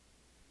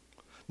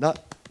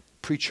 Not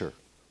preacher,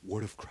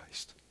 word of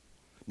Christ.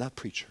 Not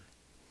preacher,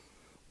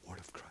 word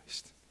of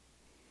Christ.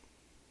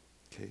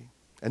 Okay?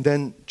 And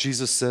then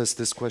Jesus says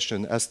this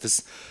question, asks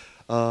this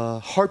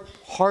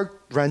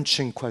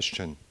heart-wrenching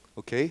question.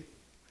 Okay?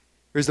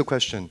 Here's the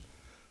question.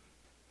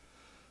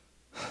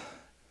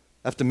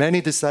 After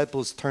many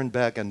disciples turned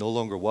back and no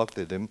longer walked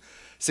with Him,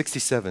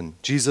 67,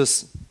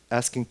 Jesus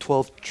asking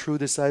 12 true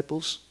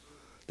disciples.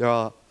 There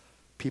are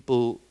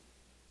people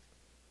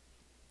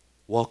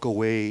walk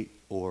away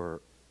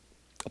or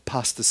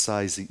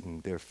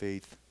apostatizing their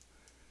faith.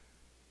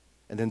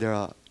 And then there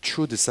are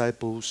true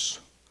disciples.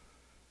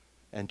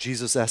 And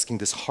Jesus asking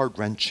this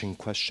heart-wrenching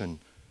question,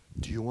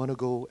 do you want to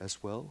go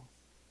as well?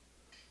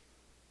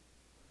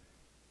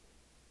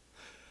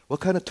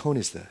 What kind of tone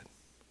is that?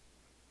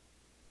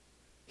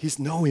 He has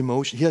no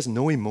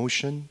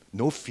emotion,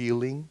 no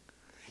feeling.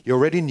 He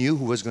already knew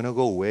who was going to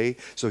go away,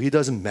 so He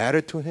doesn't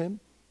matter to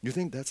Him. You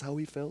think that's how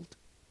He felt?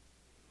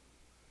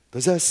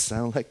 Does that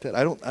sound like that?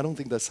 I don't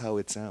think that's how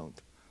it sounds.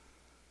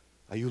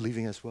 Are you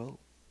leaving as well?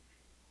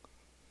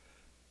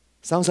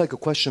 Sounds like a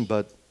question,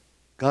 but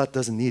God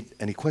doesn't need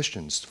any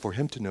questions for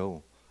Him to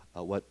know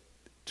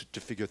to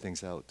figure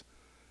things out.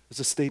 It's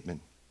a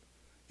statement.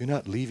 You're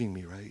not leaving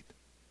me, right?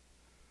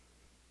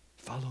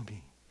 Follow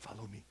me,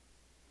 follow me,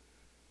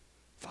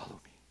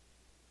 follow me.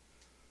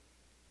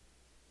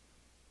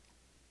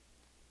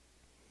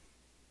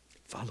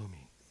 Follow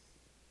me.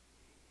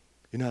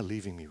 You're not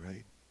leaving me,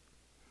 right?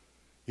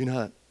 You're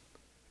not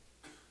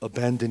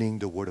abandoning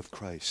the word of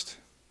Christ,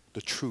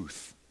 the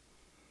truth.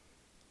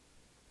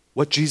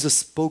 What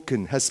Jesus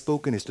has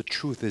spoken is the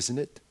truth, isn't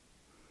it?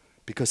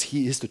 Because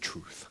He is the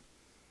truth,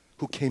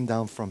 who came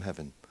down from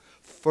heaven.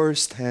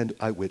 First-hand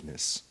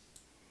eyewitness.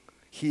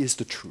 He is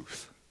the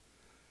truth.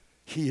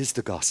 He is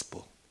the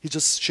gospel. He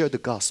just shared the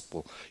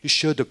gospel. He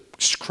shared the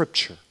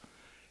scripture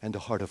and the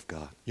heart of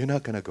God. You're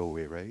not going to go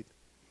away, right?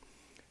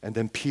 And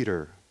then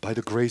Peter, by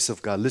the grace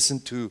of God, listen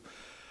to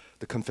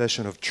the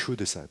confession of true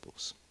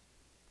disciples.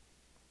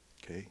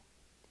 Okay?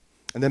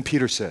 And then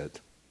Peter said,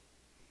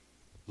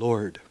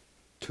 Lord,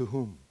 to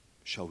whom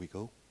shall we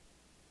go?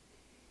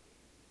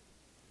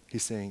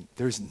 He's saying,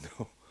 there's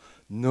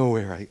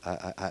nowhere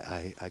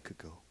I could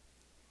go.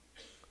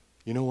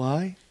 You know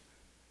why?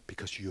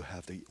 Because you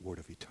have the word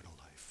of eternal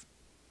life.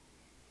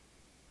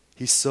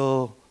 He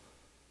saw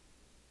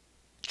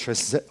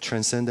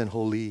transcendent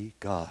holy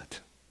God.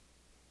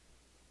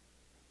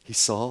 He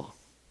saw,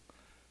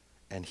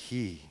 and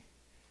he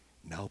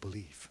now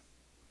believes.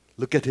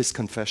 Look at his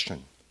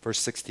confession, verse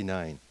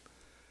 69.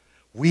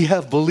 We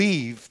have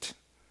believed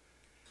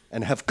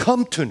and have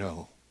come to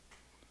know.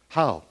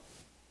 How?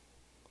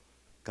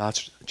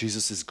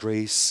 Jesus'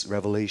 grace,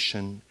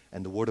 revelation,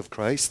 and the word of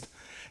Christ,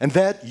 and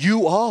that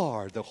you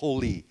are the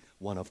Holy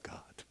One of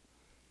God.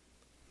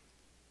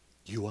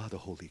 You are the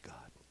Holy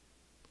God.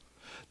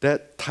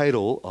 That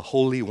title, a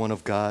Holy One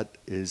of God,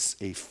 is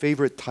a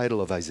favorite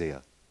title of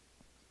Isaiah.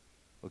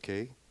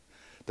 Okay?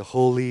 The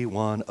Holy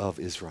One of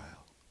Israel.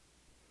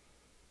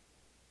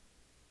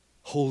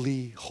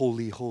 Holy,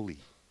 holy, holy.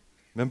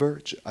 Remember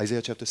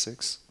Isaiah chapter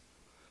 6?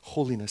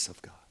 Holiness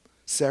of God.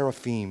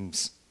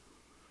 Seraphims,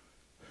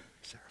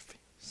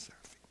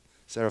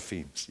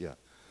 yeah.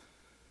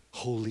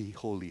 Holy,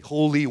 holy,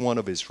 holy One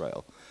of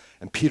Israel.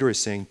 And Peter is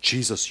saying,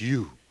 Jesus,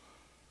 you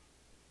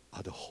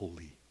are the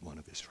Holy One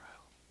of Israel.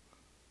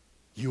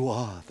 You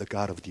are the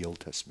God of the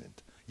Old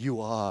Testament. You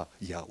are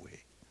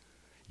Yahweh.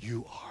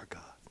 You are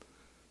God.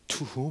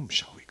 to whom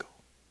shall we go?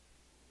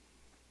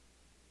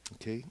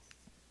 Okay?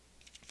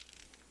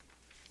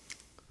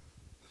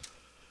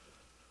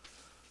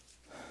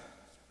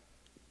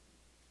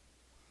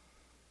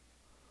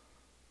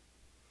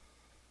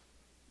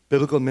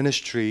 Biblical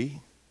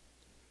ministry,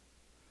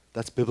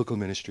 that's biblical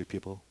ministry,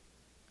 people.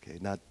 Okay,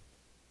 not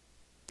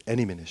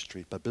any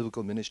ministry, but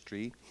biblical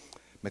ministry.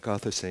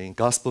 MacArthur saying,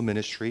 gospel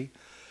ministry.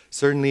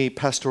 Certainly,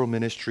 pastoral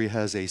ministry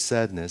has a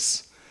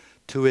sadness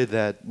to it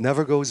that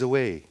never goes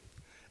away.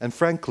 And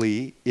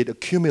frankly, it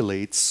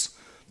accumulates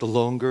the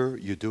longer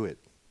you do it.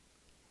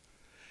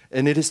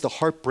 And it is the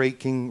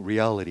heartbreaking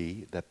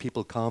reality that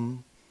people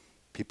come,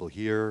 people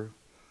hear,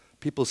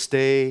 people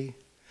stay,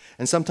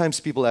 and sometimes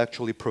people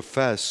actually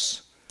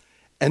profess,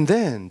 and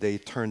then they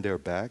turn their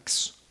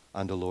backs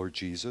on the Lord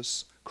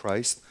Jesus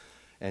Christ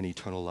and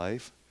eternal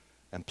life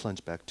and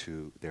plunge back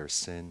to their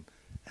sin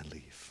and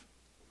leave.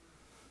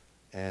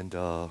 And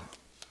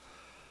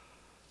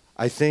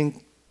I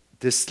think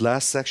this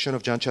last section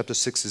of John chapter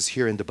 6 is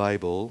here in the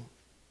Bible,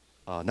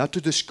 not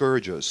to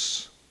discourage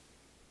us,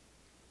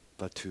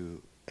 but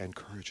to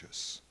encourage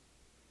us.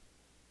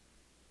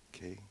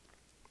 Okay?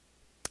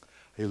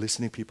 Are you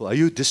listening, people? Are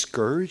you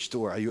discouraged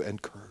or are you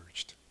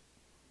encouraged?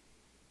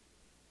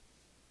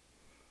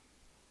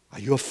 Are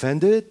you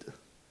offended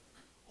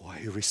or are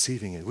you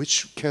receiving it?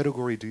 Which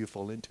category do you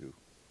fall into?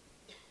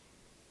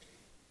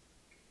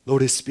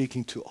 Lord is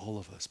speaking to all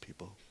of us,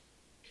 people.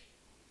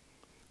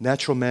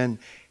 Natural men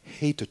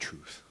hate the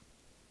truth.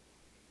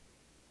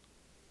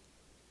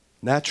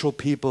 Natural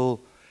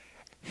people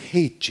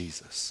hate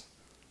Jesus.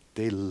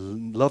 They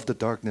love the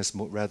darkness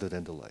rather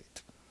than the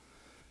light.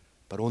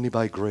 But only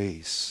by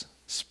grace,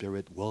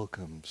 Spirit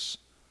welcomes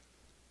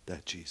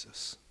that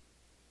Jesus.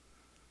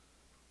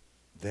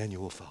 Then you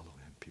will follow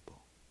him, people.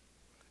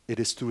 It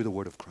is through the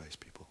word of Christ,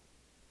 people.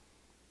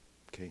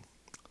 Okay?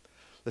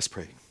 Let's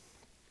pray.